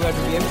 3-word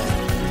review.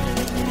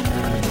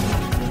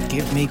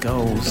 Give me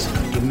goals.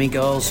 Give me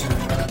goals.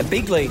 A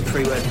Big Lee,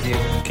 3-word review.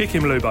 Kick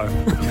him, Lubo.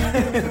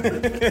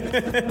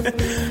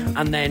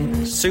 And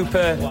then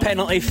super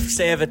penalty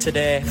saver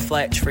today,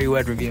 Fletch,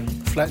 3-word review.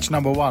 Fletch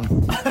number 1.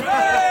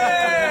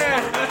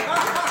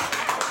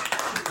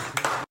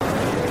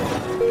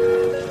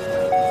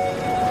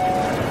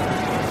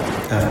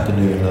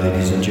 Afternoon,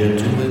 ladies and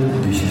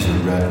gentlemen. This is a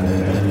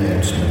Radner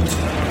announcement.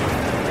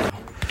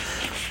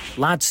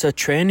 Lads, so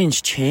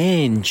training's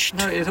changed.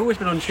 No, it's always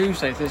been on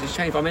Tuesdays. There's a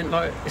change. But I meant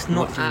like it's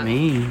not What do you at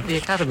mean? the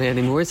academy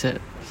anymore, is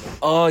it?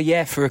 Oh,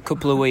 yeah, for a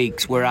couple of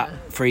weeks we're at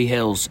Free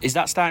Hills. Is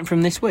that starting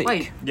from this week?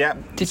 Wait, Yeah.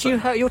 did you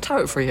hurt your toe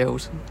at Free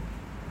Hills?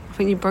 I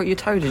think you broke your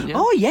toe, didn't you?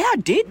 Oh, yeah, I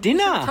did,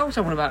 didn't I I? told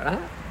someone about that.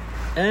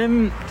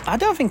 I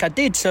don't think I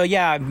did. So,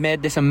 yeah, I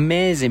made this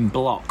amazing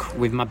block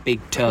with my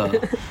big toe.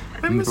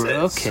 When was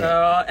broke this? it.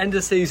 End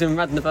of season,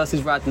 Radner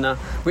versus Radner,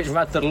 which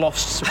Radner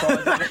lost,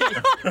 surprisingly.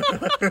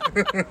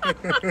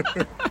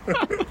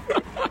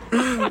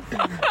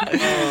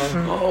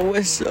 Oh,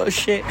 we're so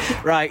shit.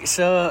 Right,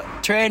 so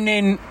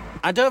training.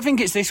 I don't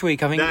think it's this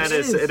week. I think No, it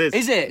is. It is.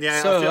 Is it?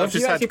 Yeah, So, I've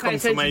just had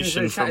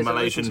confirmation from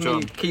Malaysian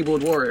John.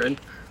 Keyboard warrior.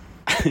 And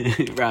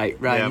right,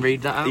 Yeah. and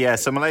read that out. Yeah,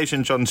 so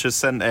Malaysian John's just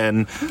sent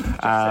in.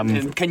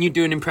 Can you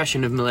do an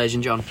impression of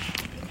Malaysian John?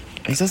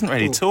 He doesn't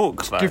really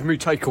talk, though. give me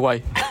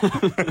takeaway.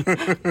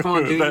 Come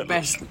on, do your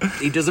best.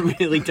 He doesn't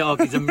really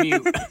talk. He's a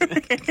mute.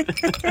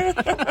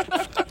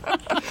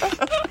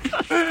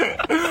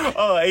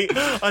 Oh,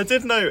 I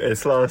did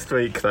notice last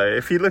week, though,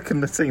 if you look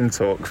in the Team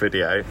Talk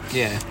video,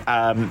 Yeah.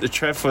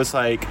 Trev was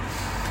like,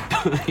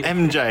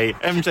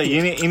 MJ,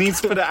 you need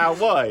to put it out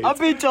wide. I've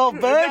been told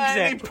And he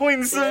Bergsy.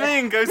 points at me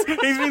and goes,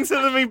 he's been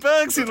telling me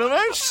Bergsy. And I'm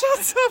like,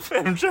 shut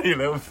up, MJ, you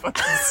little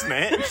fucking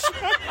snitch.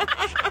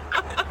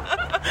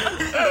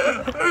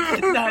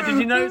 No, did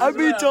you notice? I've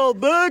been told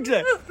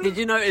Bergsy. Did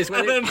you notice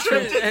when And then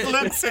Trev just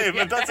looks at him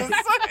and doesn't say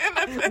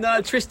anything.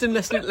 No, Tristan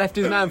left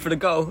his man for the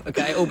goal.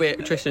 Okay,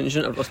 albeit Tristan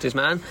shouldn't have lost his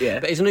man. Yeah.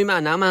 But he's a new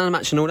man now, man of the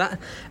match and all that.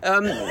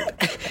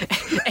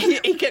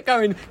 He kept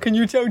going, can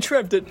you tell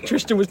Trev that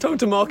Tristan was told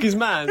to mark his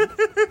man?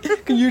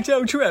 Can you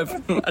tell Trev?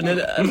 And then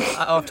at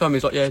half time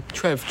he's like, yeah,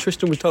 Trev,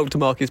 Tristan was told to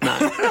mark his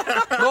man.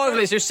 Rival,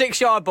 it's your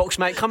 6-yard box,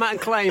 mate. Come out and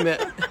claim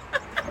it.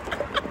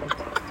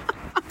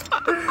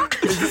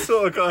 He's the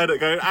sort of guy that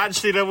goes,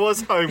 actually, there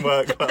was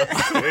homework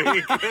last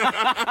week.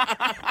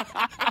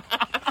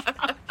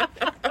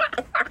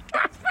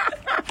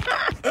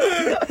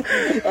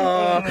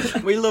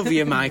 We love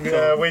you, Michael.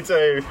 Yeah, we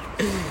do.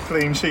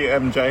 Clean sheet,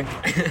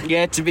 MJ.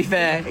 Yeah, to be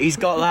fair, he's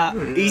got that.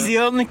 He's the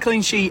only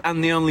clean sheet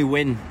and the only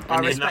win.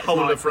 And, In the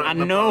whole of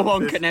and no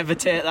one can ever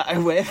take that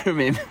away from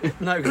him.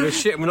 No, because we're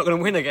shit and we're not going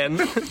to win again.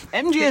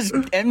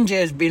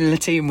 MJ's been in the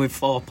team with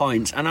 4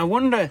 points, and I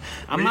wonder,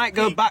 I might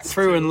go back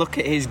through and look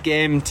at his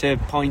game to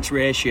points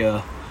ratio.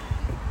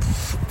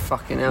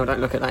 Fucking hell, don't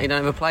look at that. He don't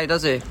ever play,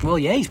 does he? Well,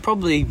 yeah, he's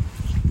probably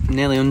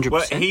nearly 100%.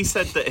 Well, he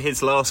said that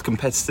his last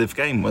competitive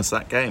game was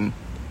that game.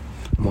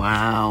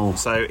 Wow.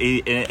 So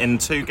in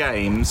 2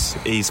 games,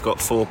 he's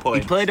got 4 He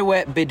points. played away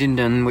at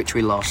Biddenden, which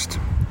we lost.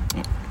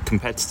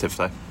 Competitive,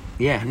 though.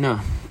 Yeah, no,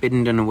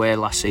 Biddenden away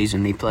last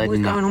season. He played What's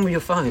in going that. on with your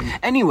phone?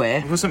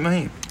 Anyway, It wasn't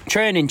me.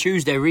 training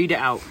Tuesday. Read it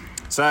out.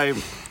 So,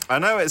 I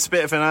know it's a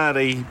bit of an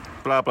early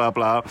blah, blah,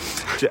 blah,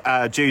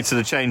 due to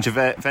the change of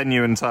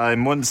venue and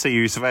time. Want to see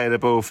who's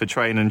available for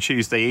training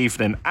Tuesday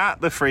evening at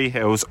the Free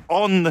Hills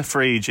on the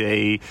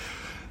 3G,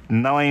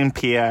 9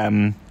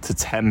 p.m. to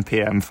 10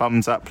 p.m.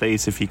 Thumbs up,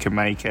 please, if you can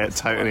make it.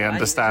 Totally Alright,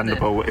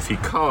 understandable if you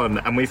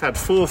can't. And we've had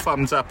 4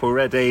 thumbs up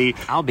already.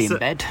 I'll be in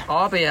bed.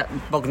 I'll be at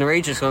Bognor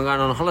Regis going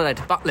on holiday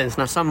to Butlins.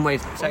 Now, some may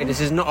say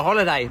this is not a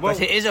holiday, Well-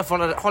 but it is a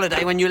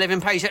holiday when you live in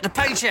paycheck to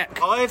paycheck.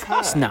 I've heard.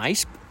 That's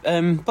nice.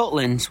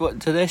 Butlins, what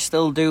do they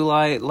still do?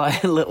 Like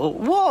a little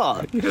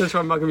what? You're going to try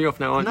and mug me off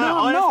now, aren't you? No,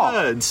 I've not.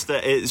 heard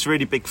that it's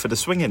really big for the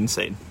swinging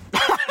scene.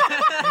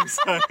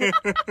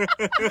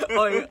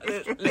 Oh,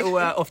 little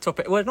off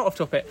topic. Well, not off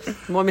topic.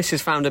 My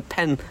missus found a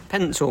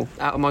pencil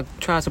out of my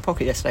trouser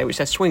pocket yesterday which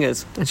says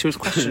swingers, and she was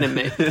questioning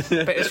me.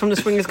 But it's from the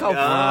Swingers golf.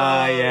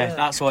 Ah, yeah,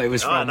 that's what it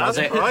was Oh, from, was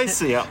that's it?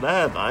 pricey up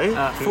there, though.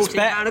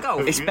 £40 a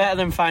goal. It's better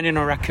than finding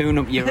a raccoon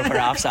up your upper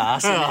half's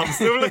arse. isn't I'm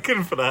still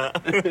looking for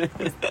that.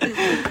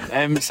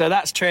 it? So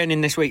that's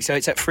training this week. So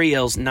it's at Free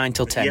Hills, 9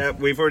 till 10. Yeah,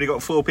 we've already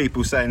got 4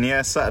 people saying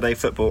yes. Saturday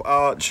Football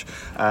Arch,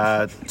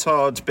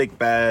 Todd, Big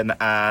Ben,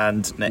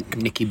 and Nick.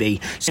 Nicky B.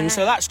 And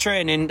so that's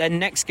training. Then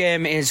next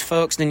game is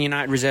Folkestone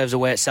United Reserves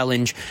away at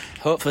Sellinge.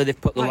 Hopefully they've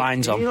put the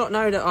lines Did on. you not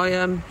know that I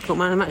got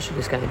man of the match for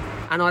this game?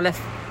 And I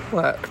left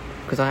work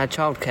because I had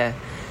childcare.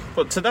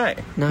 What, today?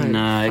 No.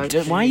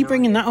 Why are you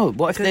bringing that up?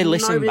 What if they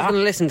listen Nobody's back?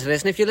 going to listen to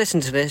this, and if you listen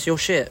to this, you're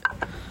shit.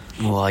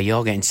 Well,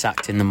 you're getting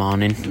sacked in the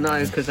morning.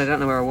 No, because they don't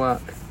know where I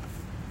work.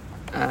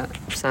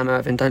 Sam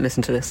Irvin, don't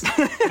listen to this.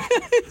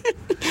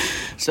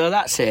 So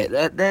that's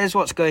it. There's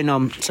what's going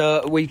on.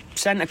 So we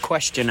sent a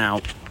question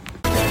out.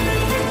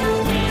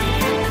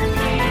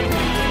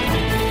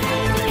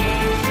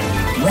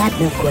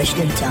 Radner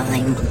question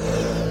time.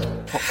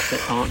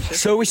 Toxic answers.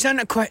 So we sent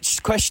a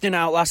question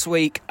out last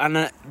week,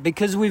 and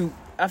because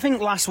I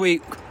think last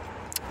week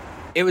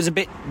it was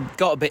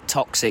got a bit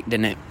toxic,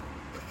 didn't it?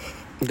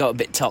 Got a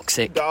bit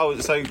toxic. Oh,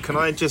 so can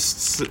I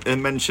just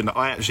mention that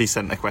I actually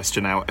sent a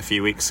question out a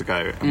few weeks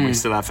ago, and we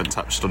still haven't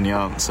touched on the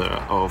answer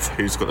of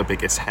who's got the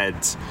biggest head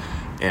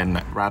in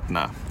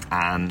Radnor.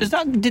 And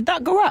Did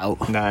that go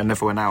out? no, it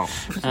never went out.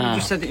 You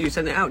just said that you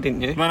sent it out,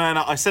 didn't you? No.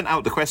 I sent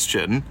out the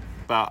question,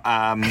 but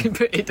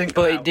But it didn't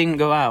But it didn't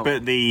go out.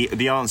 but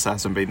the answer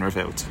hasn't been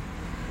revealed.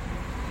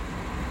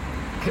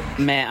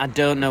 Mate, I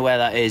don't know where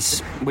that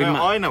is.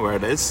 I know where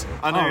it is.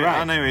 I know. Oh,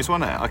 right. I know who's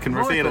won it. I can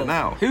reveal Michael. it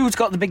now. Who's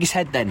got the biggest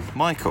head then?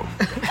 Michael.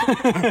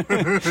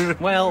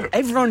 Well,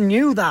 everyone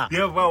knew that.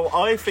 Yeah, well,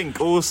 I think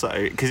also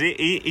because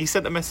he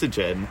sent a message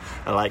in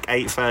at like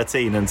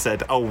 8:13 and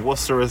said, "Oh,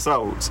 what's the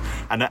result?"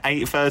 And at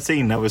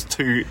 8:13 there was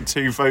two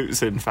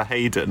votes in for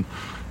Hayden,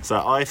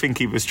 so I think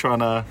he was trying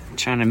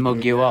to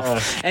mug you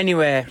off.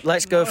 Anyway,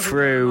 let's go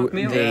through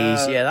these.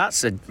 Yeah,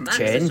 that's a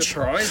change.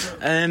 surprise.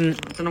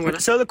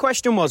 So the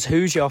question was,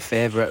 who's your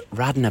favourite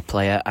Radnor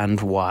player and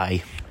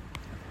why?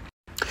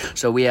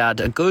 So we had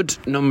a good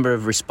number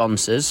of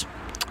responses.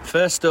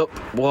 First up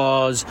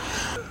was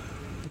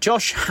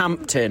Josh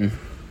Hampton.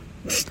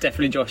 It's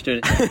definitely Josh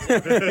doing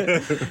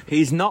it.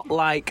 He's not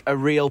like a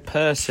real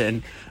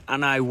person,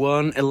 and I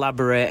won't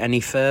elaborate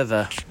any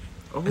further.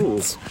 Oh,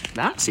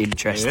 That's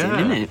interesting, Yeah,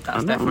 isn't it?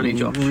 that's I definitely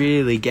don't Josh.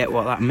 really get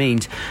what that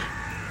means.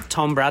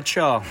 Tom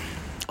Bradshaw,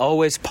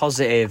 always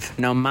positive,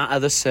 no matter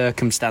the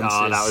circumstances.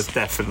 Oh, that was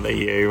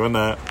definitely you, wasn't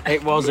it?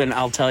 It wasn't.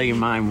 I'll tell you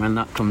mine when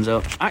that comes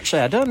up.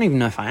 Actually, I don't even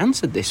know if I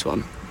answered this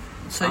one.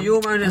 So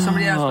you're moaning at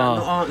somebody else about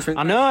not answering.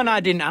 I know, and I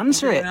didn't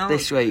answer it No.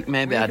 this week.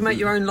 Maybe You I can make didn't.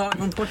 your own live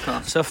on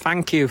podcast. So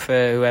thank you for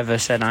whoever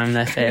said I'm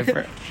their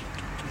favourite.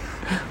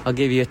 I'll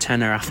give you a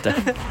tenner after.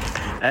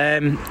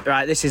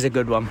 Right, this is a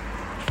good one.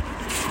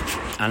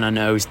 And I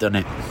know who's done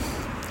it.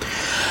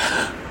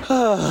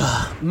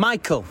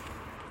 Michael.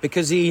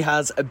 Because he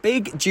has a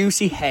big,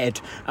 juicy head,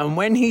 and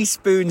when he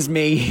spoons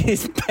me,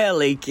 his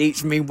belly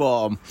keeps me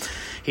warm.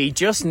 He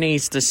just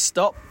needs to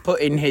stop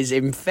putting his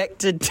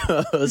infected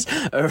toes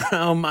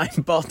around my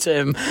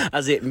bottom,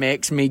 as it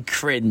makes me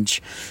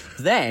cringe.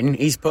 Then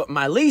he's put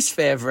my least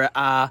favourite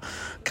are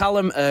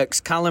Callum irks,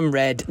 Callum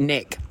red,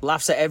 Nick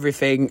laughs at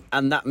everything,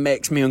 and that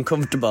makes me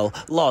uncomfortable.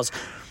 Loz.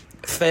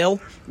 Phil,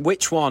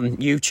 which one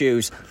you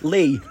choose?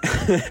 Lee.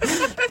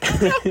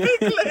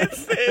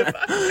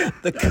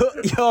 The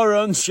cut your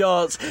own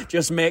shorts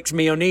just makes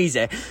me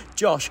uneasy.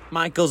 Josh,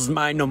 Michael's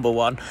my number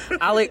one.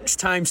 Alex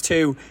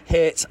 ×2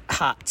 hates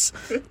hats.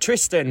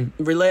 Tristan,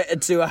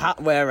 related to a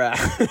hat wearer.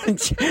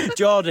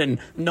 Jordan,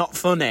 not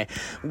funny.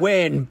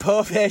 Wayne,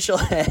 poor facial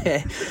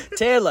hair.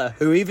 Taylor,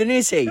 who even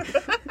is he?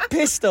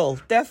 Pistol,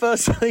 defo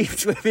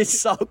sleeps with his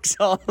socks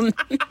on.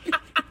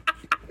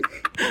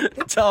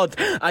 Todd,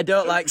 I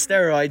don't like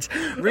steroids.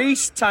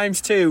 Reese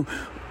 ×2.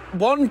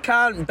 One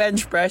can't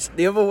bench press,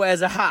 the other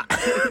wears a hat.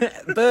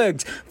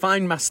 Bergs,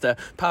 fine master,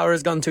 power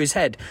has gone to his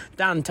head.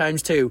 Dan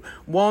 ×2.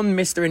 One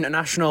Mr.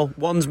 International,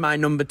 one's my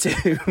number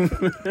 2.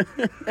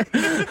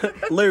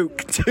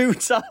 Luke, too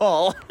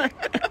tall.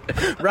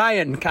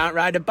 Ryan, can't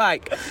ride a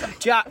bike.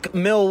 Jack,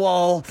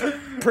 Millwall.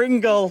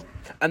 Pringle.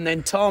 And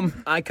then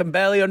Tom, I can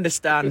barely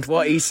understand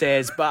what he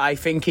says, but I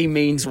think he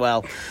means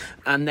well.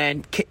 And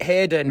then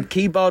Hayden,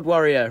 keyboard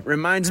warrior,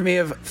 reminds me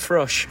of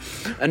Thrush.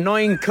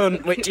 Annoying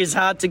cunt, which is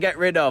hard to get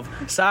rid of.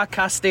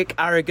 Sarcastic,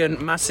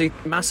 arrogant,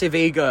 massive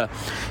ego.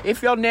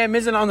 If your name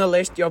isn't on the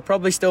list, you're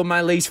probably still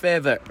my least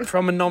favourite.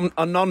 From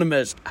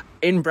anonymous,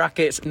 in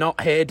brackets,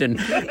 not Hayden.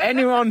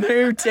 Anyone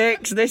who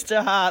takes this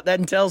to heart,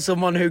 then tell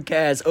someone who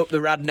cares. Up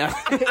the Radnor.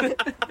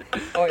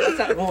 Oh, that's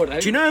out of order.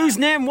 Do you know whose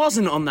name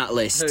wasn't on that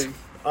list? Who?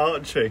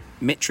 Archie.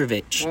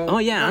 Mitrovic. Well, Oh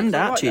yeah, no, and it's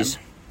all right Archie's.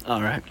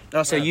 All right.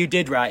 Oh, so you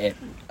did write it.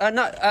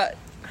 No,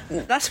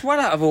 that's well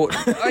out of order.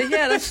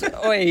 Yeah, that's.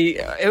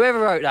 Whoever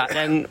wrote that,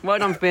 then well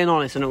done for being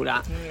honest and all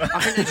that.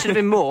 I think there should have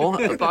been more,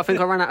 but I think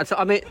I ran out of time.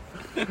 I mean,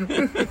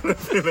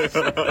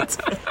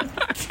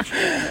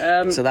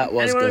 So that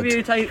was anyone good. of you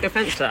who take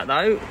offence to that,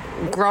 though,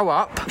 grow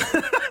up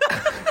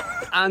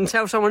and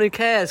tell someone who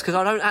cares, because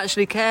I don't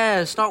actually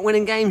care. Start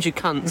winning games, you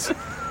cunts.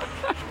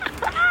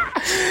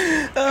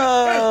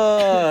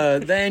 Oh,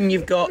 then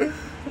you've got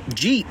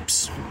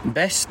Jeeps.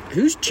 Best.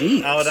 Who's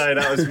Jeeps? Oh no,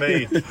 that was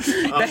me.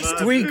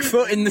 Best weak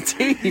foot in the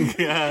team.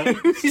 Yeah.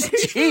 Who's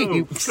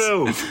Jeeps?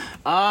 Phil.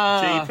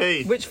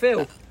 GP. Which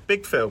Phil?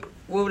 Big Phil.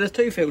 Well, there's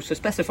two Phils to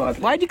specify.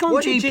 Why do you call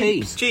him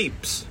GP?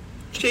 Jeeps.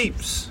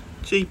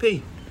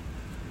 GP.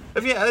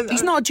 Have you?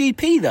 He's not a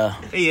GP though.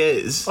 He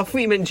is. I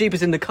thought you meant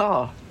Jeepers in the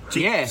car.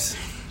 Jeeps.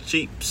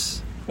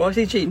 Jeeps. Why is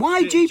he Jeep?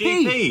 Why GP?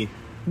 GP.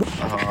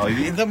 Oh,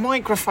 the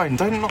microphone,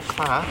 don't knock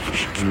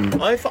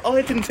that.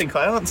 I didn't think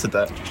I answered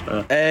that.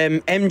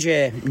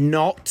 MJ,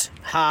 not,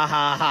 ha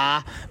ha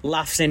ha,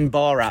 laughs in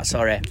Borat,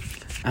 sorry.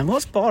 And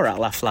what's Borat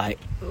laugh like?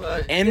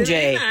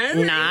 MJ,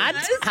 not,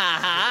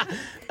 ha ha.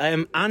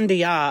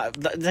 Andy R,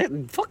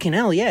 fucking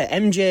hell, yeah,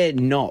 MJ,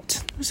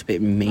 not. That's a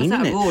bit mean,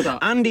 That's isn't out of it? order.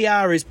 Andy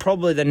R is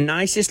probably the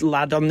nicest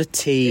lad on the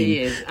team. He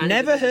is, and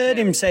Never he's a heard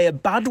him vegetarian. say a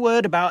bad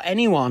word about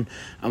anyone.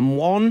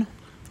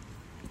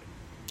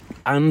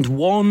 And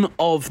one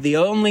of the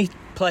only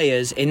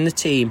players in the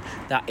team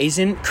that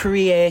isn't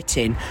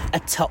creating a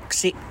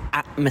toxic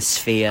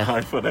atmosphere.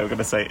 I thought they were going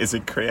to say, is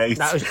it creative?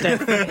 That's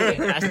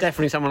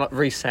definitely someone like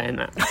Reece saying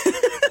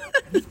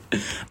that.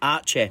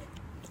 Archie,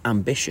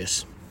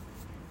 ambitious.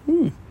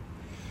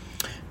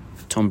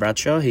 Tom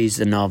Bradshaw, he's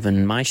the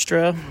Northern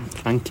Maestro.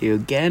 Thank you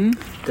again.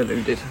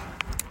 Deluded.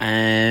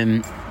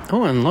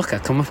 Oh, and look, I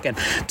come up again.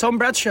 Tom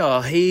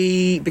Bradshaw,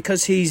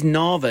 because he's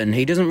Northern,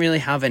 he doesn't really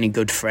have any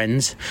good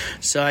friends.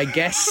 So I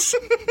guess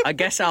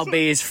I'll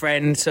be his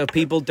friend, so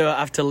people don't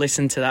have to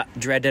listen to that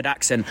dreaded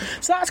accent.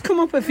 So that's come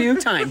up a few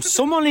times.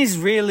 Someone is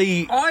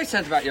really. I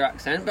said about your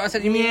accent, but I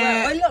said you mean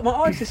Yeah. well. Oh, look, my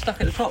eyes are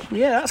stuck at the top.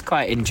 Yeah, that's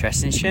quite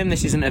interesting. Shame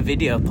this isn't a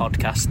video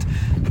podcast.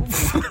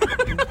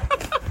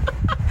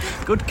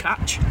 Good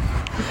catch,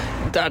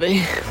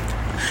 Daddy.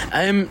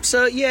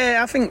 So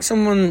yeah, I think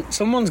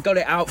someone's got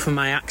it out for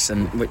my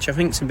accent, which I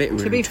think's a bit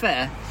rude. To be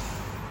fair,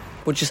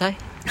 what'd you say?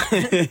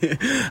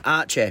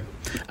 Archie,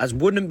 as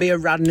wouldn't be a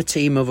Radnor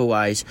team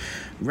otherwise,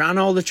 ran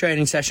all the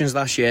training sessions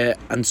last year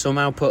and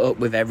somehow put up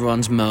with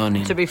everyone's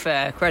moaning. To be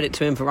fair, credit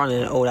to him for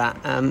running all that.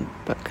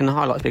 But can the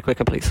highlights be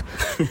quicker, please?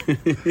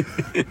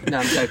 No,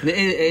 I'm joking. It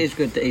is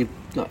good that he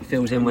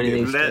fills in when he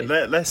needs to.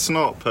 Let's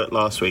not put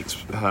last week's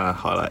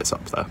highlights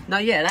up there. No,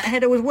 yeah, that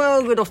header was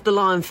well good off the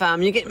line,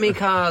 fam. You get me,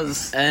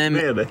 cars.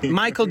 Really?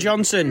 Michael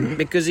Johnson,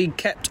 because he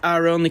kept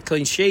our only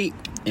clean sheet.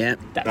 Yeah.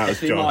 That was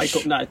definitely Josh.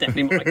 Michael. No,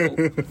 definitely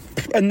Michael.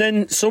 And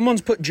then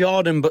someone's put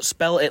Jordan but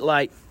spelt it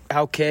like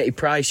how Katie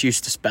Price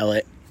used to spell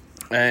it.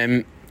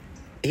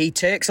 He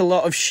takes a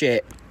lot of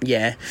shit,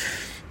 yeah,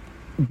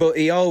 but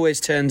he always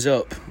turns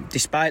up,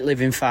 despite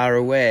living far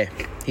away.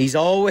 He's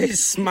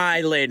always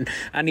smiling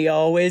and he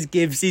always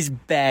gives his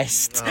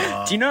best.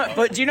 Do you know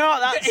what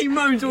that's... He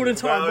moans all the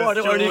time. That Why was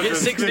do I only get Jordan's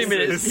 60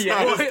 minutes? missus. Yeah.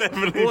 That was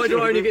definitely Why do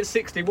I only get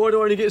 60? Why do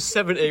I only get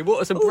 70? What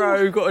has a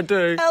bro got to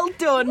do? Well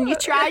done, you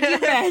tried your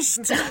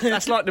best.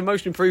 That's like the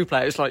most improved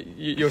player. It's like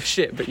you're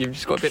shit, but you've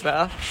just got a bit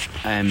better.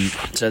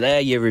 So there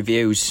are your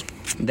reviews.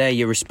 They're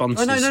your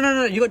responses. Oh,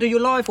 no. You got to do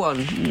your live one.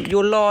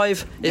 Your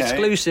live,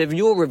 exclusive,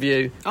 your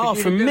review. Oh, Could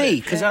you from do me?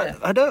 it? Because Yeah.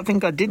 I don't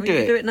think I did Well, do you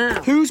it. do it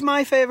now. Who's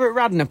my favourite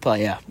Radnor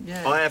player?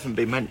 Yeah. I haven't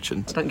been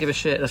mentioned. Don't give a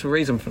shit. There's a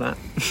reason for that.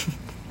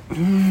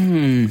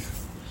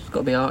 It's got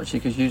to be Archie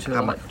because you two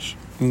How are like... much?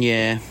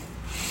 Yeah.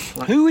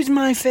 Like- Who is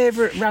my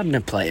favourite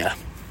Radnor player?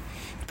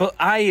 But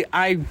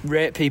I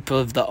rate people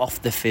of the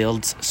off the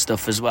field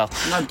stuff as well.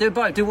 No, do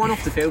both. Do one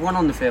off the field, one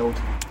on the field.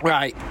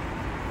 Right.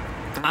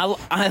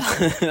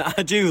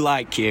 I do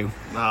like you.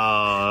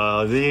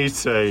 Oh, you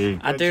two.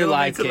 I Do do you want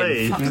like me to him.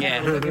 leave?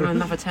 Yeah. Give him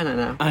another tenner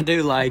now. I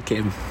do like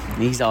him.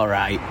 He's all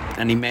right,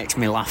 and he makes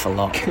me laugh a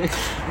lot.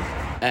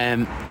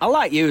 I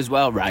like you as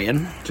well,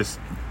 Ryan. Just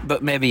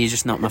But maybe you're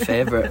just not my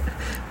favourite.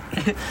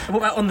 What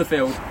about on the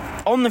field?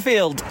 On the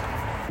field,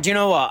 do you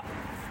know what?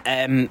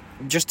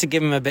 Just to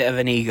give him a bit of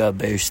an ego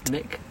boost.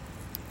 Nick.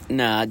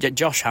 Nah,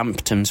 Josh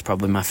Hampton's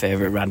probably my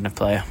favourite Radnor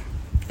player.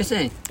 Is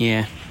he?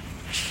 Yeah.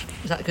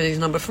 Is that because he's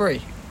number 3?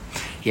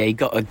 Yeah, you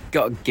got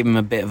to give him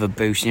a bit of a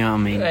boost, you know what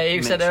I mean? Yeah, you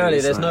Make said sure earlier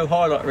it's there's like- no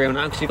highlight reel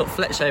now because you've got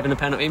Fletch saving a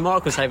penalty,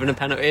 Michael saving a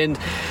penalty, and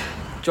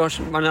Josh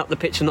running up the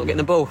pitch and not getting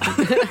the ball.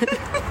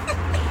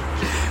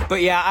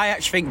 But yeah, I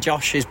actually think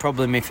Josh is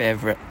probably my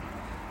favourite.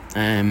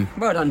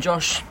 Well done,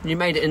 Josh. You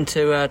made it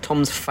into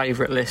Tom's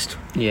favourite list.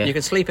 Yeah. You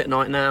can sleep at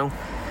night now,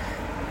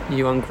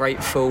 you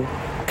ungrateful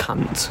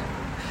cunt.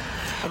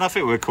 And I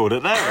think we're called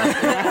it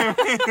there.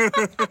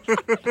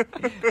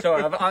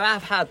 Sorry, I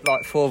have had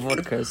like 4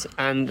 vodkas,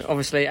 and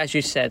obviously, as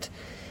you said,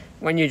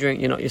 when you drink,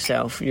 you're not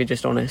yourself. You're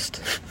just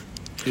honest.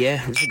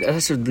 Yeah,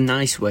 that's a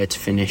nice way to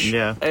finish.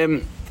 Yeah.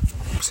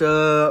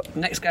 So,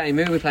 Next game,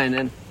 who are we playing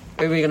then?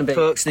 Who are we going to beat?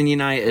 Folkestone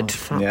United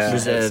Yeah,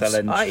 reserves.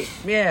 excellent.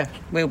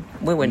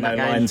 We'll win No that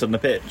game. lines on the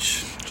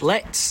pitch.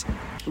 Let's,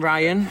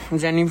 Ryan,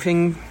 is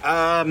anything?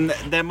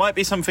 There might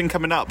be something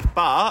coming up,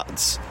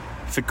 but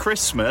for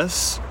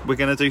Christmas we're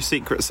going to do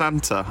Secret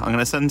Santa. I'm going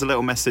to send a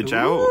little message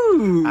out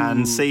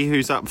and see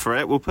who's up for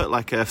it. We'll put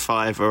like a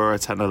 5 or a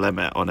 10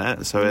 limit on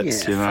it, so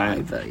it's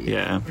 £5,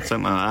 yeah,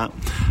 something like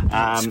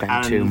that.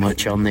 Spend too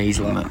much on these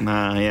lot.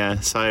 Nah,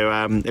 yeah.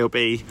 So it'll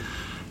be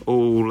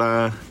all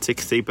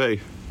tickety boo.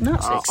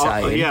 That's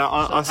exciting.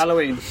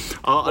 Halloween.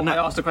 I no,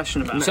 asked a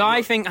question about. So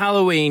I think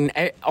Halloween,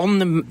 on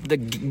the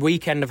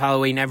weekend of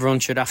Halloween, everyone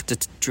should have to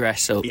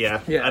dress up.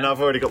 yeah, Yeah. and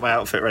I've already got my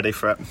outfit ready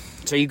for it.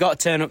 So you got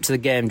to turn up to the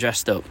game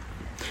dressed up.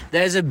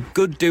 There's a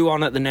good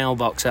do-on at the nail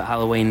box at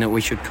Halloween that we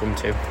should come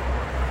to.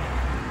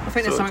 I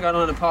think there's something going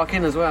on at the Park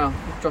Inn as well.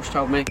 Josh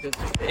told me. 'Cause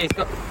he's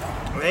got.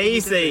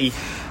 Easy.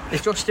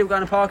 Is Josh still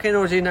going to Park Inn,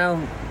 or is he now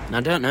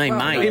I don't know, he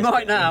might. He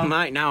might now. He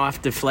might now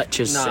after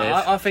Fletcher's No, save.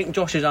 I think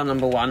Josh is our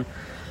number 1.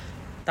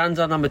 Dan's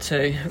our number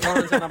 2.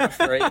 Ryan's our number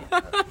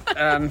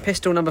 3.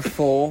 Pistol number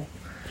 4.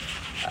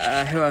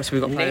 Who else have we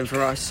got playing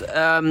for us?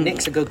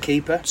 Nick's a good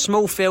keeper.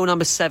 Small Phil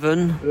number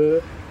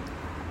 7.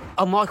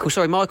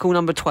 Michael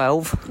number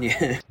 12.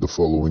 Yeah. The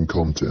following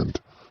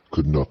content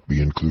could not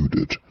be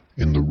included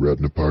in the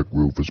Radnor Park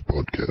Rovers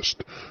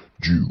podcast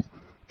due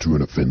to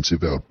an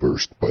offensive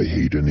outburst by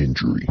hate and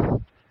injury.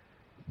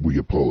 We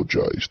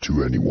apologise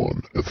to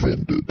anyone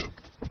offended.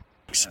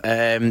 It's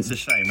a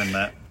shame, isn't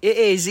it? It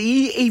is.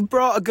 He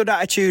brought a good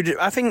attitude.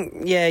 I think,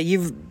 yeah,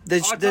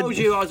 I told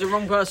you I was the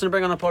wrong person to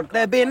bring on the podcast.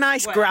 There'll be a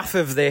nice graph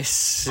of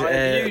this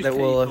that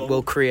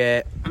we'll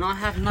create. And I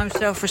have no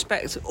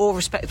self-respect or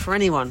respect for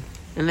anyone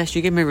unless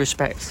you give me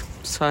respect.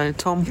 So,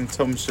 Tom.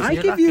 Tom's just I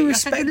give you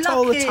respect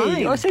all the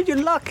time. I said you're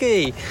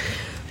lucky.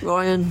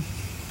 Ryan,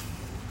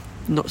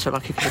 not so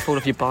lucky because you fall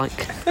off your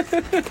bike.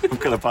 I'm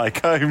going to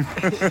bike home.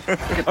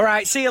 All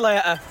right, see you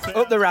later.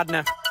 Up the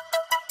Radnor.